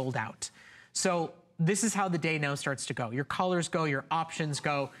officially sold out. So this is how the day now starts to go. Your colors go, your options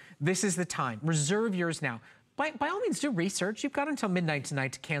go. This is the time. Reserve yours now. By all means, do research. You've got until midnight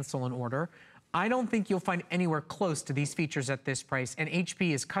tonight to cancel an order. I don't think you'll find anywhere close to these features at this price, and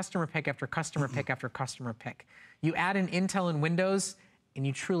HP is customer pick after customer pick after customer pick. You add in Intel and Windows, and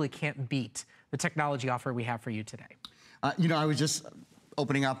you truly can't beat the technology offer we have for you today. You know, I was just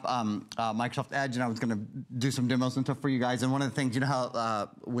opening up Microsoft Edge, and I was going to do some demos and stuff for you guys. And one of the things, you know how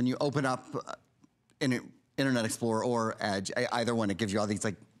when you open up Internet Explorer or Edge, either one, it gives you all these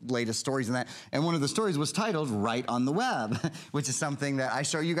like latest stories and that. And one of the stories was titled "Right on the Web," which is something that I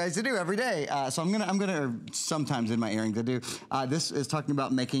show you guys to do every day. So I'm gonna sometimes in my airing to do. This is talking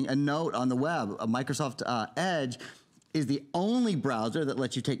about making a note on the web. Microsoft Edge is the only browser that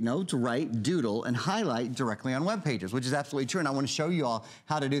lets you take notes, write, doodle, and highlight directly on web pages, which is absolutely true, and I want to show you all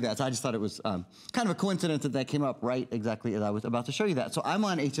how to do that. So I just thought it was kind of a coincidence that came up right exactly as I was about to show you that. So I'm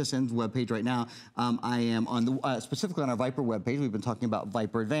on HSN's webpage right now. I am on the specifically on our Viper webpage. We've been talking about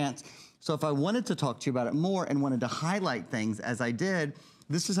Viper Advanced. So if I wanted to talk to you about it more and wanted to highlight things as I did,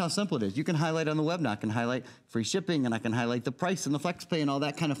 this is how simple it is. You can highlight on the web now. I can highlight free shipping, and I can highlight the price and the FlexPay and all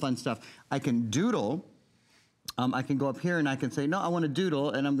that kind of fun stuff. I can doodle. I can go up here and I can say, no, I want to doodle,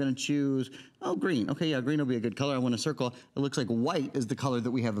 and I'm going to choose, oh, green. Okay, yeah, green will be a good color. I want to circle. It looks like white is the color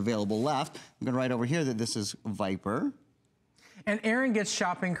that we have available left. I'm going to write over here that this is Viper. And Aaron gets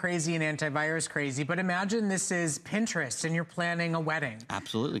shopping crazy and antivirus crazy, but imagine this is Pinterest and you're planning a wedding.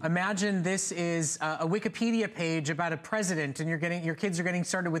 Absolutely. Imagine this is a Wikipedia page about a president and your kids are getting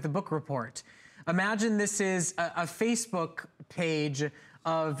started with a book report. Imagine this is a Facebook page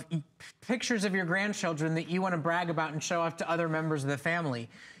of pictures of your grandchildren that you want to brag about and show off to other members of the family.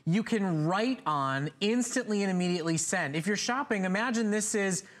 You can write on, instantly and immediately send. If you're shopping, imagine this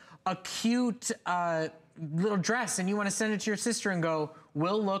is a cute little dress and you want to send it to your sister and go,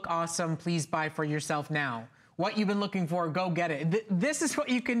 will look awesome, please buy for yourself now. What you've been looking for, go get it. This is what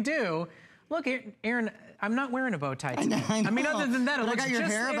you can do. Look, Aaron, I'm not wearing a bow tie today. I mean, other than that, it looks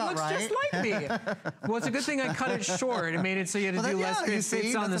just like me. Well, it's a good thing I cut it short and made it so you had to do less because it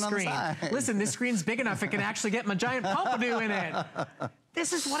fits on the screen. Listen, this screen's big enough, it can actually get my giant pompadour in it.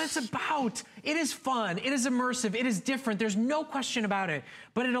 This is what it's about. It is fun, it is immersive, it is different, there's no question about it.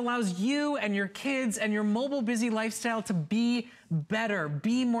 But it allows you and your kids and your mobile busy lifestyle to be better,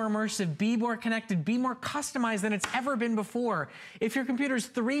 be more immersive, be more connected, be more customized than it's ever been before. If your computer's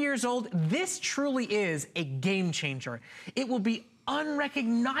 3 years old, this truly is a game changer. It will be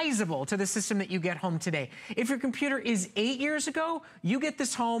unrecognizable to the system that you get home today. If your computer is 8 years ago, you get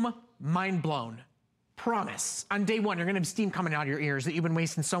this home mind blown. promise, on day one, you're gonna have steam coming out of your ears that you've been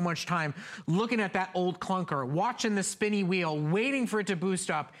wasting so much time looking at that old clunker, watching the spinny wheel, waiting for it to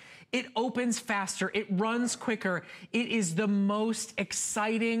boost up. It opens faster, it runs quicker. It is the most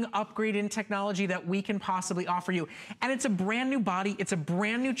exciting upgrade in technology that we can possibly offer you. And it's a brand new body, it's a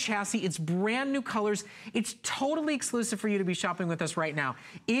brand new chassis, it's brand new colors. It's totally exclusive for you to be shopping with us right now.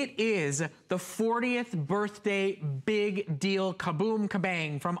 It is the 40th birthday big deal, kaboom,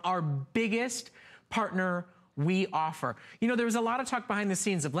 kabang, from our biggest partner we offer. You know, there was a lot of talk behind the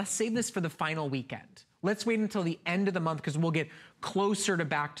scenes of let's save this for the final weekend. Let's wait until the end of the month because we'll get closer to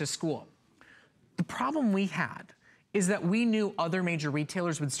back to school. The problem we had is that we knew other major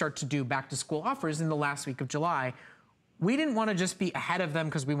retailers would start to do back to school offers in the last week of July. We didn't want to just be ahead of them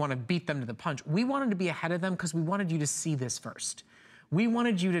because we want to beat them to the punch. We wanted to be ahead of them because we wanted you to see this first. We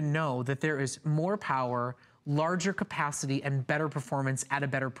wanted you to know that there is more power, larger capacity, and better performance at a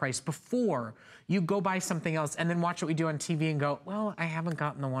better price before you go buy something else and then watch what we do on TV and go, well, I haven't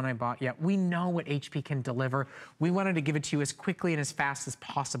gotten the one I bought yet. We know what HP can deliver. We wanted to give it to you as quickly and as fast as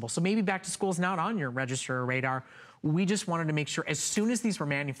possible. So maybe back to school is not on your register or radar. We just wanted to make sure as soon as these were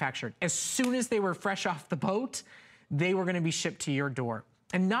manufactured, as soon as they were fresh off the boat, they were gonna be shipped to your door.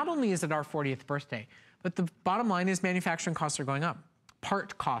 And not only is it our 40th birthday, but the bottom line is manufacturing costs are going up.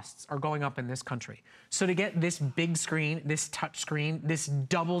 Part costs are going up in this country. So to get this big screen, this touch screen, this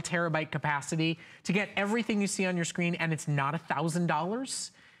double terabyte capacity, to get everything you see on your screen and it's not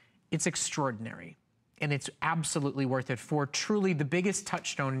 $1,000, it's extraordinary. And it's absolutely worth it for truly the biggest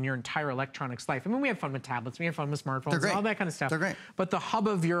touchstone in your entire electronics life. I mean, we have fun with tablets, we have fun with smartphones, all that kind of stuff. They're great. But the hub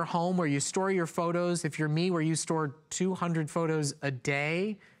of your home where you store your photos, if you're me, where you store 200 photos a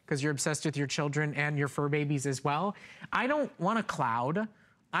day, because you're obsessed with your children and your fur babies as well. I don't want a cloud.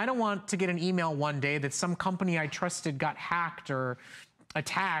 I don't want to get an email one day that some company I trusted got hacked or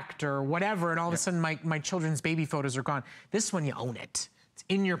attacked or whatever, and all of a sudden my children's baby photos are gone. This one, you own it. It's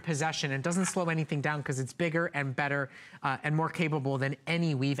in your possession. It doesn't slow anything down because it's bigger and better and more capable than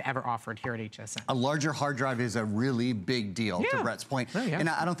any we've ever offered here at HSN. A larger hard drive is a really big deal, to Brett's point. Oh, yeah. And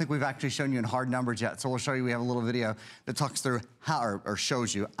I don't think we've actually shown you in hard numbers yet, so we'll show you. We have a little video that talks through how, or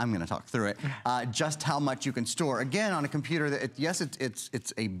shows you, I'm gonna talk through it, just how much you can store. Again, on a computer that, yes,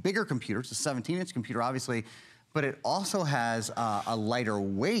 it's a bigger computer. It's a 17-inch computer, obviously, but it also has a lighter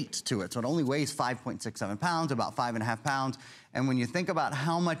weight to it. So it only weighs 5.67 pounds, about 5.5 pounds. And when you think about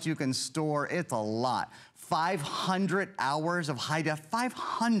how much you can store, it's a lot. 500 hours of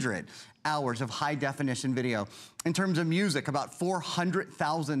 500 hours of high definition video. In terms of music, about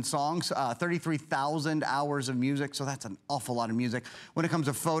 400,000 songs, 33,000 hours of music. So that's an awful lot of music. When it comes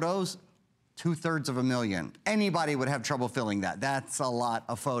to photos, 2/3 of a million. Anybody would have trouble filling that. That's a lot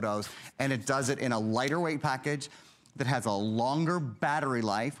of photos. And it does it in a lighter weight package that has a longer battery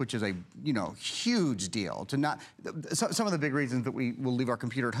life, which is a, you know, huge deal. To not, some of the big reasons that we will leave our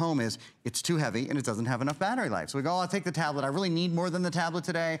computer at home is it's too heavy and it doesn't have enough battery life. So we go, oh, I'll take the tablet. I really need more than the tablet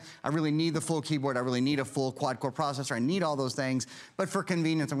today. I really need the full keyboard. I really need a full quad-core processor. I need all those things. But for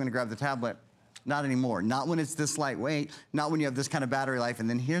convenience, I'm gonna grab the tablet. Not anymore. Not when it's this lightweight, not when you have this kind of battery life. And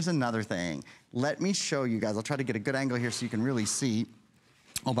then here's another thing. Let me show you guys. I'll try to get a good angle here so you can really see.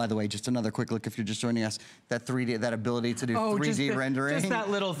 Oh, by the way, just another quick look if you're just joining us, that 3D, that ability to do 3D rendering. Just that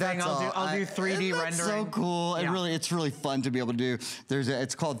little thing, I'll do 3D rendering. That's so cool. Yeah. And it's really fun to be able to do.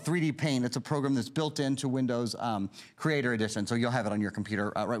 It's called 3D Paint. It's a program that's built into Windows Creator Edition. So you'll have it on your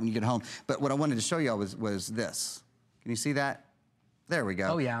computer right when you get home. But what I wanted to show you was this. Can you see that? There we go.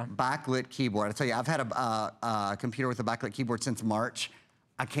 Oh, yeah. Backlit keyboard. I tell you, I've had a computer with a backlit keyboard since March.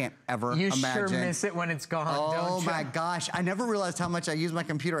 I can't ever imagine. You sure miss it when it's gone, don't you? Oh my gosh, I never realized how much I use my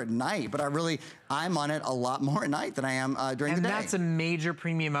computer at night, but I'm on it a lot more at night than I am during the day. And that's a major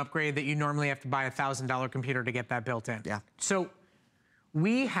premium upgrade that you normally have to buy a $1,000 computer to get that built in. Yeah. So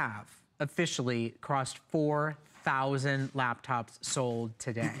we have officially crossed 4,000 laptops sold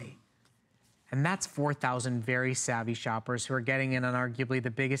today. And that's 4,000 very savvy shoppers who are getting in on arguably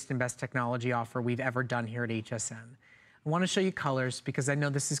the biggest and best technology offer we've ever done here at HSN. I want to show you colors because I know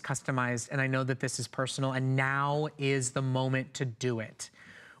this is customized and I know that this is personal, and now is the moment to do it.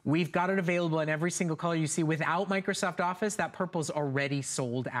 We've got it available in every single color you see. Without Microsoft Office, that purple's already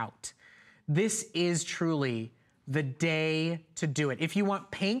sold out. This is truly the day to do it. If you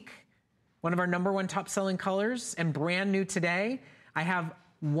want pink, one of our #1 top selling colors and brand new today, I have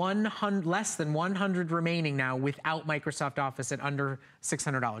less than 100 remaining now without Microsoft Office at under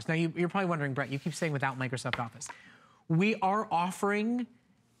 $600. Now you're probably wondering, Brett, you keep saying without Microsoft Office. We are offering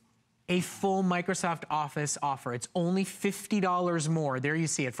a full Microsoft Office offer. It's only $50 more. There you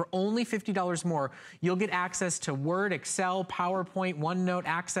see it. For only $50 more, you'll get access to Word, Excel, PowerPoint, OneNote,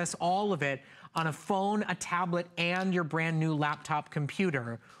 Access, all of it on a phone, a tablet, and your brand new laptop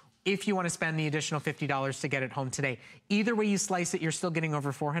computer, if you want to spend the additional $50 to get it home today. Either way you slice it, you're still getting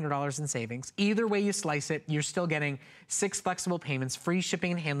over $400 in savings. Either way you slice it, you're still getting 6 flexible payments, free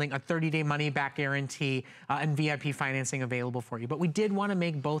shipping and handling, a 30-day money-back guarantee, and VIP financing available for you. But we did want to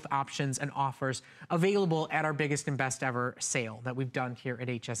make both options and offers available at our biggest and best ever sale that we've done here at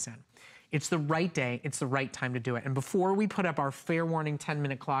HSN. It's the right day, it's the right time to do it. And before we put up our fair warning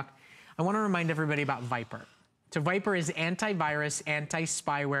 10-minute clock, I want to remind everybody about Viper. So Viper is antivirus,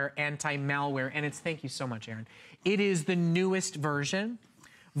 anti-spyware, anti-malware, and it's, thank you so much, Aaron. It is the newest version.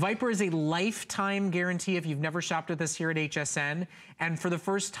 Viper is a lifetime guarantee if you've never shopped with us here at HSN. And for the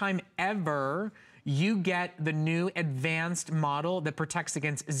first time ever, you get the new advanced model that protects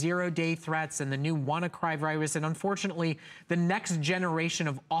against zero-day threats and the new WannaCry virus, and unfortunately, the next generation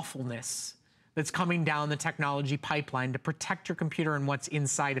of awfulness that's coming down the technology pipeline to protect your computer and what's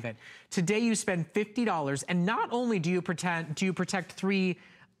inside of it. Today you spend $50, and not only do you protect three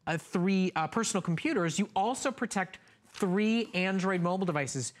personal computers, you also protect 3 Android mobile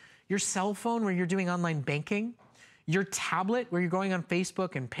devices. Your cell phone where you're doing online banking, your tablet where you're going on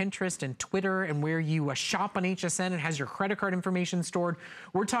Facebook and Pinterest and Twitter, and where you shop on HSN and has your credit card information stored.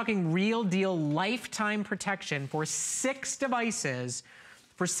 We're talking real deal lifetime protection for 6 devices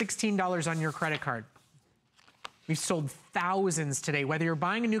for $16 on your credit card. We've sold thousands today. Whether you're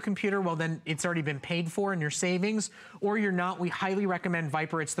buying a new computer, well then it's already been paid for in your savings, or you're not, we highly recommend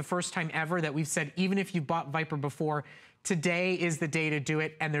Viper. It's the first time ever that we've said, even if you bought Viper before, today is the day to do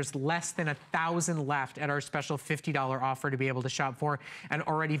it, and there's less than 1,000 left at our special $50 offer to be able to shop for, and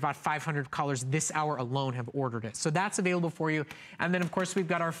already about 500 callers this hour alone have ordered it. So that's available for you. And then of course we've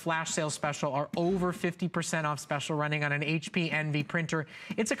got our flash sale special, our over 50% off special running on an HP Envy printer.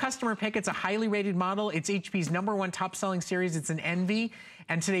 It's a customer pick, it's a highly rated model, it's HP's #1 top selling series, it's an Envy,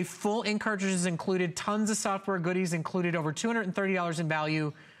 and today full ink cartridges included, tons of software goodies included, over $230 in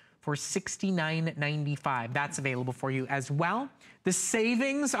value, for $69.95. That's available for you as well. The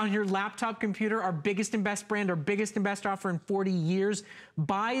savings on your laptop computer, our biggest and best brand, our biggest and best offer in 40 years,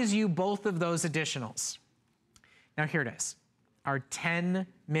 buys you both of those additionals. Now here it is, our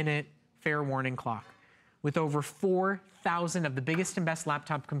 10-minute fair warning clock. With over 4,000 of the biggest and best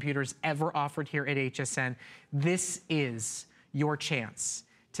laptop computers ever offered here at HSN, this is your chance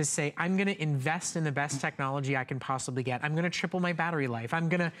to say, I'm gonna invest in the best technology I can possibly get. I'm gonna triple my battery life. I'm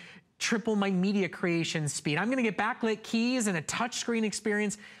gonna triple my media creation speed. I'm gonna get backlit keys and a touchscreen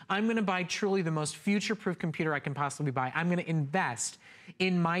experience. I'm gonna buy truly the most future-proof computer I can possibly buy. I'm gonna invest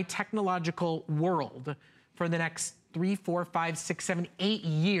in my technological world for the next 3, 4, 5, 6, 7, 8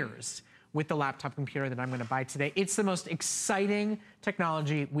 years with the laptop computer that I'm going to buy today. It's the most exciting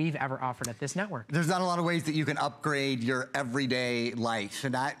technology we've ever offered at this network. There's not a lot of ways that you can upgrade your everyday life,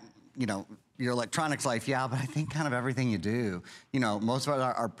 and not, you know, your electronics life, yeah, but I think kind of everything you do. You know, most of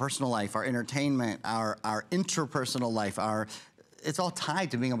our personal life, our entertainment, our interpersonal life, it's all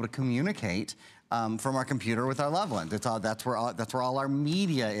tied to being able to communicate from our computer with our loved ones. That's where all our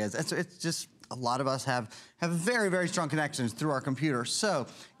media is. It's just, a lot of us have very, very strong connections through our computer. So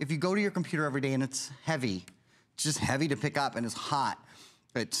if you go to your computer every day and it's heavy, it's just heavy to pick up and it's hot,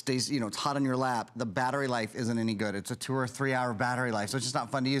 it stays, you know, it's hot on your lap, the battery life isn't any good. It's a 2 or 3 hour battery life, so it's just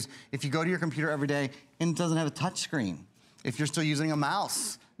not fun to use. If you go to your computer every day and it doesn't have a touch screen, if you're still using a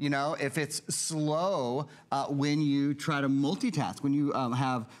mouse, you know, if it's slow when you try to multitask, when you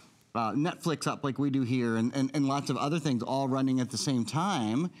have Netflix up like we do here and lots of other things all running at the same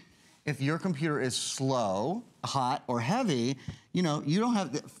time, if your computer is slow, hot, or heavy, you know, you don't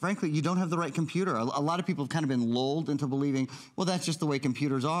have, frankly, you don't have the right computer. A lot of people have kind of been lulled into believing, well, that's just the way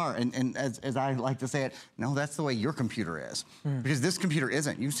computers are. And as I like to say it, no, that's the way your computer is. Because this computer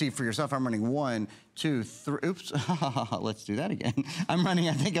isn't. You see for yourself, I'm running 1, 2, 3, oops, let's do that again. I'm running,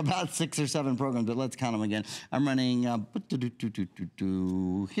 I think, about 6 or 7 programs, but let's count them again. I'm running,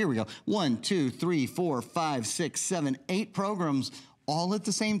 here we go. 1, 2, 3, 4, 5, 6, 7, 8 programs all at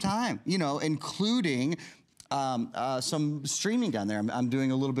the same time, you know, including some streaming down there. I'm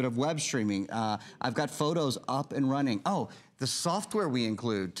doing a little bit of web streaming. I've got photos up and running. Oh, the software we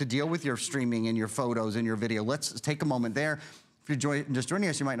include to deal with your streaming and your photos and your video. Let's take a moment there. If you're just joining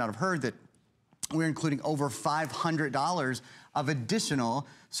us, you might not have heard that we're including over $500 of additional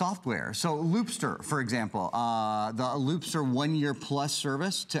software. So Loopster, for example, the Loopster 1-year plus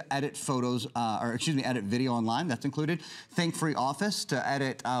service to edit photos, edit video online, that's included. Think-free Office to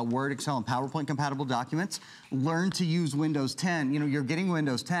edit Word, Excel, and PowerPoint compatible documents. Learn to use Windows 10. You know, you're getting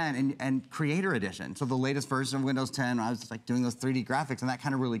Windows 10 and Creator Edition. So the latest version of Windows 10, I was just like doing those 3D graphics and that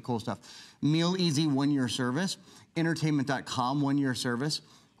kind of really cool stuff. Meal Easy 1-year service. Entertainment.com 1-year service.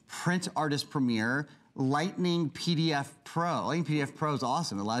 Print Artist Premiere, Lightning PDF Pro. Lightning PDF Pro is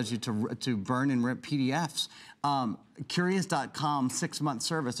awesome. It allows you to burn and rip PDFs. Curious.com 6-month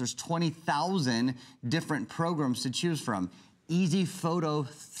service. There's 20,000 different programs to choose from. Easy Photo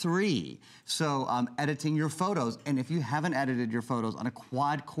 3. So editing your photos. And if you haven't edited your photos on a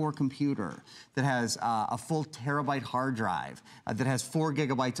quad-core computer that has a full terabyte hard drive, that has 4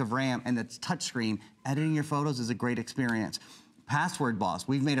 gigabytes of RAM, and that's touchscreen, editing your photos is a great experience. Password Boss,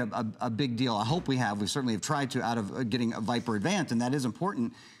 we've made a big deal. I hope we have. We certainly have tried to out of getting a Viper Advanced, and that is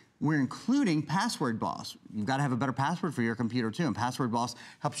important. We're including Password Boss. You've got to have a better password for your computer too, and Password Boss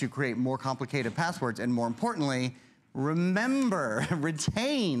helps you create more complicated passwords, and more importantly, remember,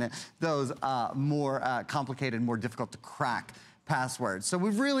 retain those more complicated, more difficult to crack passwords. So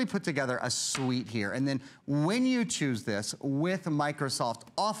we've really put together a suite here, and then when you choose this with Microsoft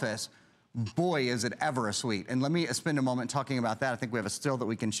Office, boy, is it ever a suite. And let me spend a moment talking about that. I think we have a still that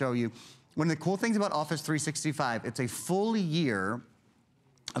we can show you. One of the cool things about Office 365, it's a full year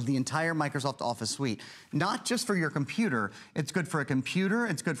of the entire Microsoft Office suite. Not just for your computer, it's good for a computer,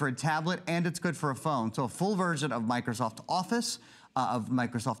 it's good for a tablet, and it's good for a phone. So a full version of Microsoft Office, of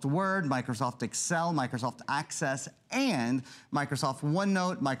Microsoft Word, Microsoft Excel, Microsoft Access, and Microsoft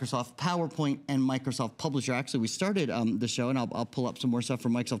OneNote, Microsoft PowerPoint, and Microsoft Publisher. Actually, we started the show, and I'll pull up some more stuff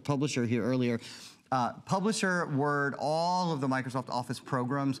from Microsoft Publisher here earlier. Publisher, Word, all of the Microsoft Office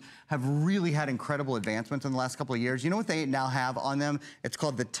programs have really had incredible advancements in the last couple of years. You know what they now have on them? It's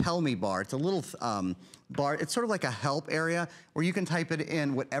called the Tell Me bar. It's a little bar. It's sort of like a help area where you can type it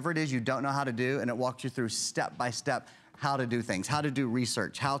in whatever it is you don't know how to do, and it walks you through step by step how to do things, how to do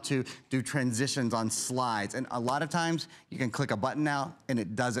research, how to do transitions on slides. And a lot of times you can click a button now and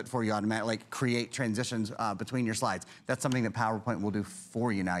it does it for you automatically, like create transitions between your slides. That's something that PowerPoint will do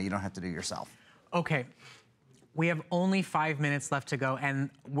for you now. You don't have to do yourself. Okay, we have only 5 minutes left to go, and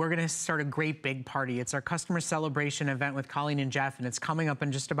we're gonna start a great big party. It's our customer celebration event with Colleen and Jeff, and it's coming up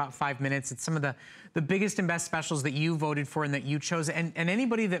in just about 5 minutes. It's some of the biggest and best specials that you voted for and that you chose, and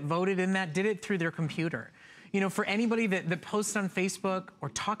anybody that voted in that did it through their computer. You know, for anybody that posts on Facebook or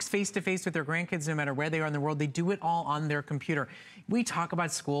talks face-to-face with their grandkids, no matter where they are in the world, they do it all on their computer. We talk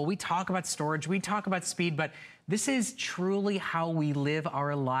about school, we talk about storage, we talk about speed, but this is truly how we live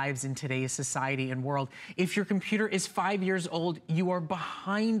our lives in today's society and world. If your computer is 5 years old, you are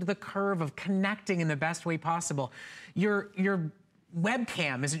behind the curve of connecting in the best way possible. Your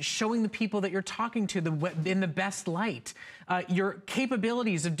webcam isn't showing the people that you're talking to in the best light. Your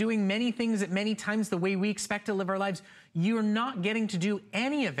capabilities of doing many things at many times the way we expect to live our lives, you're not getting to do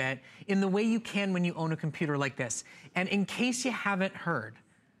any of it in the way you can when you own a computer like this. And in case you haven't heard,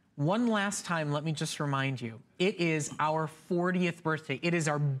 one last time, let me just remind you, it is our 40th birthday. It is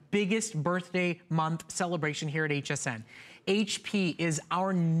our biggest birthday month celebration here at HSN. HP is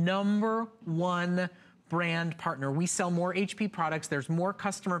our #1 brand partner. We sell more HP products. There's more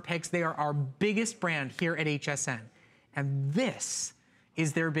customer picks. They are our biggest brand here at HSN. And this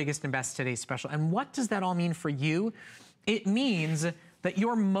is their biggest and best today's special. And what does that all mean for you? It means that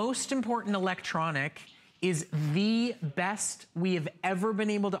your most important electronic is the best we have ever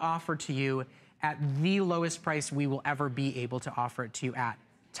been able to offer to you at the lowest price we will ever be able to offer it to you at.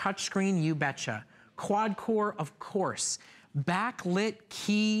 Touchscreen, you betcha. Quad core, of course. Backlit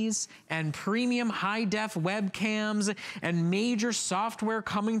keys and premium high-def webcams and major software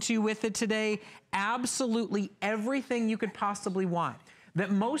coming to you with it today. Absolutely everything you could possibly want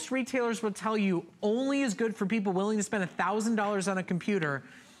that most retailers will tell you only is good for people willing to spend $1,000 on a computer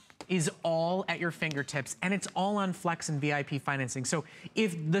is all at your fingertips, and it's all on Flex and VIP financing. So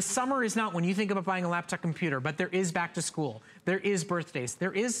if the summer is not when you think about buying a laptop computer, but there is back to school, there is birthdays,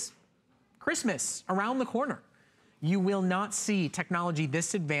 there is Christmas around the corner, you will not see technology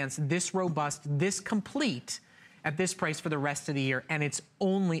this advanced, this robust, this complete at this price for the rest of the year. And it's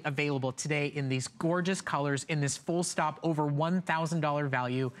only available today in these gorgeous colors, in this full stop, over $1,000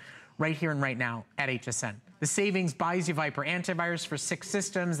 value right here and right now at HSN. The savings buys you Viper antivirus for 6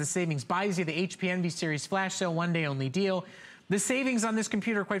 systems. The savings buys you the HP Envy Series flash sale, one-day only deal. The savings on this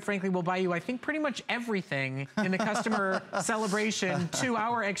computer, quite frankly, will buy you, I think, pretty much everything in the customer celebration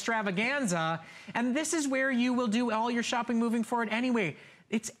 2-hour extravaganza. And this is where you will do all your shopping moving forward anyway.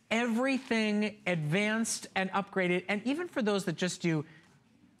 It's everything advanced and upgraded. And even for those that just do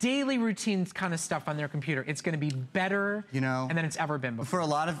daily routines kind of stuff on their computer, it's going to be better, than it's ever been before.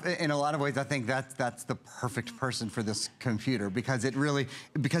 In a lot of ways, I think that's the perfect person for this computer, because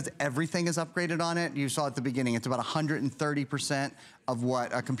because everything is upgraded on it. You saw at the beginning, it's about 130% of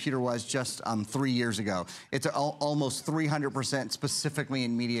what a computer was just 3 years ago. It's almost 300% specifically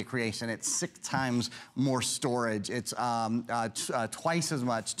in media creation. It's 6 times more storage. It's twice as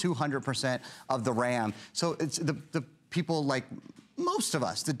much, 200% of the RAM. So it's the people like most of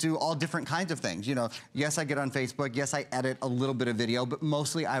us that do all different kinds of things. Yes, I get on Facebook. Yes, I edit a little bit of video, but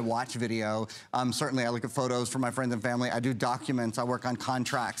mostly I watch video. Certainly I look at photos for my friends and family. I do documents. I work on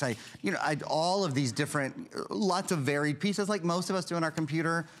contracts. All of these different, lots of varied pieces like most of us do on our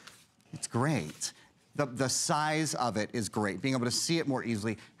computer. It's great. The size of it is great. Being able to see it more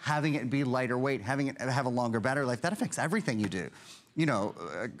easily, having it be lighter weight, having it have a longer battery life, that affects everything you do.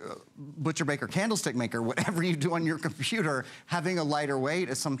 Butcher baker, candlestick maker, whatever you do on your computer, having a lighter weight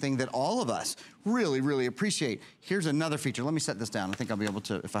is something that all of us really, really appreciate. Here's another feature. Let me set this down. I think I'll be able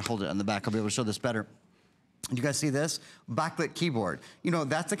to, if I hold it on the back, I'll be able to show this better. You guys see this? Backlit keyboard.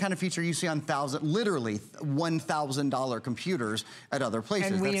 That's the kind of feature you see on literally $1,000 computers at other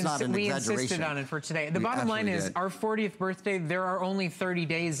places. And that's not an exaggeration. We insisted on it for today. The bottom line is, our 40th birthday, there are only 30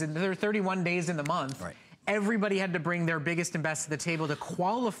 days, and there are 31 days in the month. Right. Everybody had to bring their biggest and best to the table to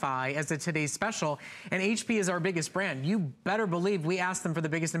qualify as a today's special. And HP is our biggest brand. You better believe we asked them for the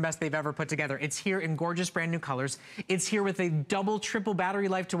biggest and best they've ever put together. It's here in gorgeous brand new colors. It's here with a double, triple battery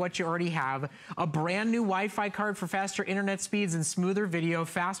life to what you already have. A brand new Wi-Fi card for faster internet speeds and smoother video,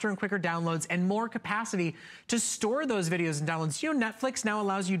 faster and quicker downloads, and more capacity to store those videos and downloads. Netflix now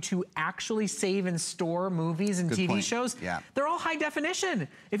allows you to actually save and store movies and TV shows. Yeah. They're all high definition.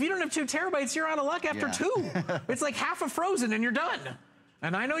 If you don't have 2 terabytes, you're out of luck after 2. It's like half of Frozen and you're done.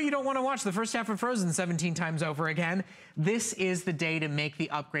 And I know you don't want to watch the first half of Frozen 17 times over again. This is the day to make the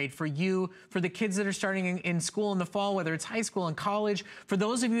upgrade for you, for the kids that are starting in school in the fall, whether it's high school and college, for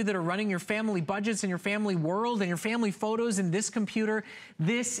those of you that are running your family budgets and your family world and your family photos in this computer.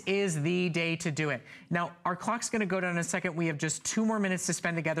 This is the day to do it. Now, our clock's going to go down in a second. We have just 2 more minutes to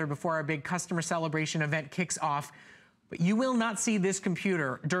spend together before our big customer celebration event kicks off. But you will not see this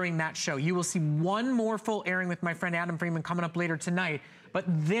computer during that show. You will see one more full airing with my friend Adam Freeman coming up later tonight. But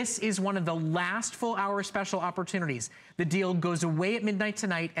this is one of the last full hour special opportunities. The deal goes away at midnight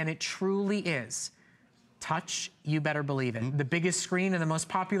tonight, and it truly is. Touch, you better believe it. The biggest screen and the most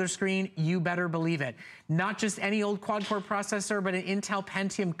popular screen, you better believe it. Not just any old quad-core processor, but an Intel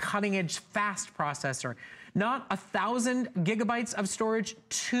Pentium cutting-edge fast processor. Not 1,000 gigabytes of storage,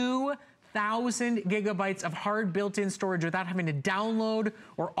 2,000 gigabytes of hard built-in storage without having to download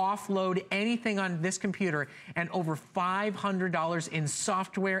or offload anything on this computer, and over $500 in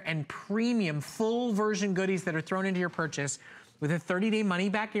software and premium full version goodies that are thrown into your purchase, with a 30-day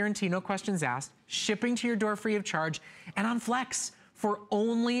money-back guarantee, no questions asked, shipping to your door free of charge, and on Flex for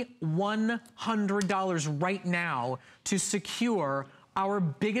only $100 right now to secure our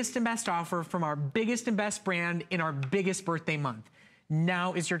biggest and best offer from our biggest and best brand in our biggest birthday month.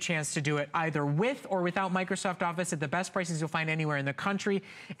 Now is your chance to do it, either with or without Microsoft Office, at the best prices you'll find anywhere in the country,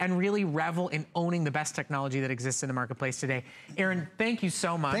 and really revel in owning the best technology that exists in the marketplace today. Aaron, thank you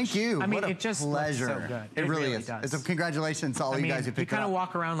so much. Thank you. I mean, what a it just pleasure. looks so good. It really is. Does. It's congratulations to all you guys who picked it up. You kind of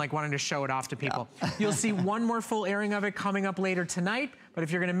walk around like wanting to show it off to people. Yeah. You'll see one more full airing of it coming up later tonight. But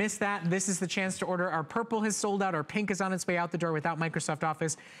if you're going to miss that, this is the chance to order. Our purple has sold out. Our pink is on its way out the door without Microsoft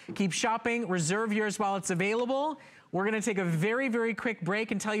Office. Keep shopping. Reserve yours while it's available. We're going to take a very, very quick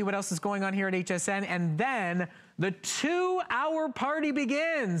break and tell you what else is going on here at HSN. And then the 2-hour party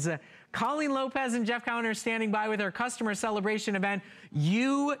begins. Colleen Lopez and Jeff Cowan are standing by with our customer celebration event.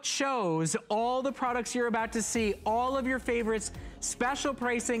 You chose all the products you're about to see, all of your favorites, special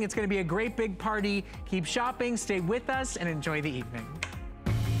pricing. It's going to be a great big party. Keep shopping, stay with us, and enjoy the evening.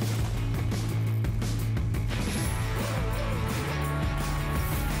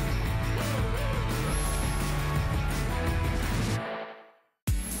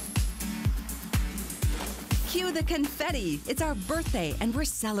 Cue the confetti. It's our birthday and we're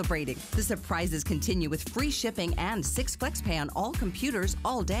celebrating. The surprises continue with free shipping and 6 FlexPay on all computers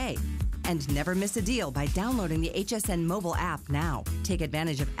all day. And never miss a deal by downloading the HSN mobile app now. Take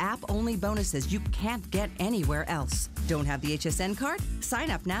advantage of app-only bonuses you can't get anywhere else. Don't have the HSN card? Sign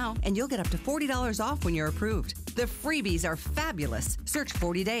up now and you'll get up to $40 off when you're approved. The freebies are fabulous. Search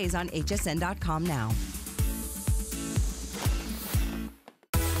 40 days on hsn.com now.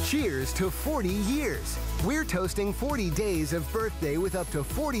 Cheers to 40 years. We're toasting 40 days of birthday with up to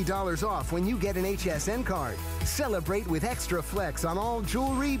 $40 off when you get an HSN card. Celebrate with extra flex on all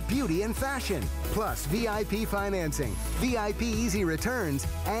jewelry, beauty, and fashion. Plus VIP financing, VIP easy returns,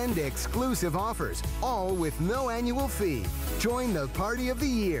 and exclusive offers, all with no annual fee. Join the party of the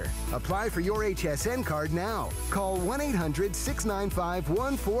year. Apply for your HSN card now. Call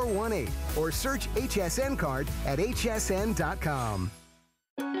 1-800-695-1418 or search HSN card at hsn.com.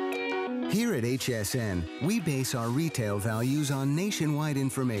 Here at HSN, we base our retail values on nationwide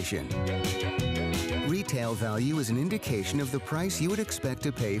information. Retail value is an indication of the price you would expect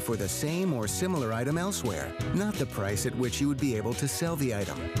to pay for the same or similar item elsewhere, not the price at which you would be able to sell the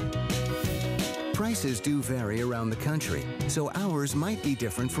item. Prices do vary around the country, so ours might be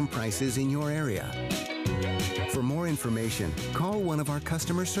different from prices in your area. For more information, call one of our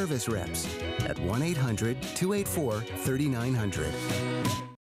customer service reps at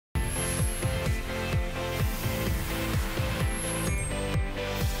 1-800-284-3900.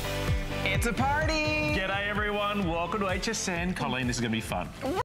 It's a party! G'day everyone, welcome to HSN. Colleen, this is going to be fun.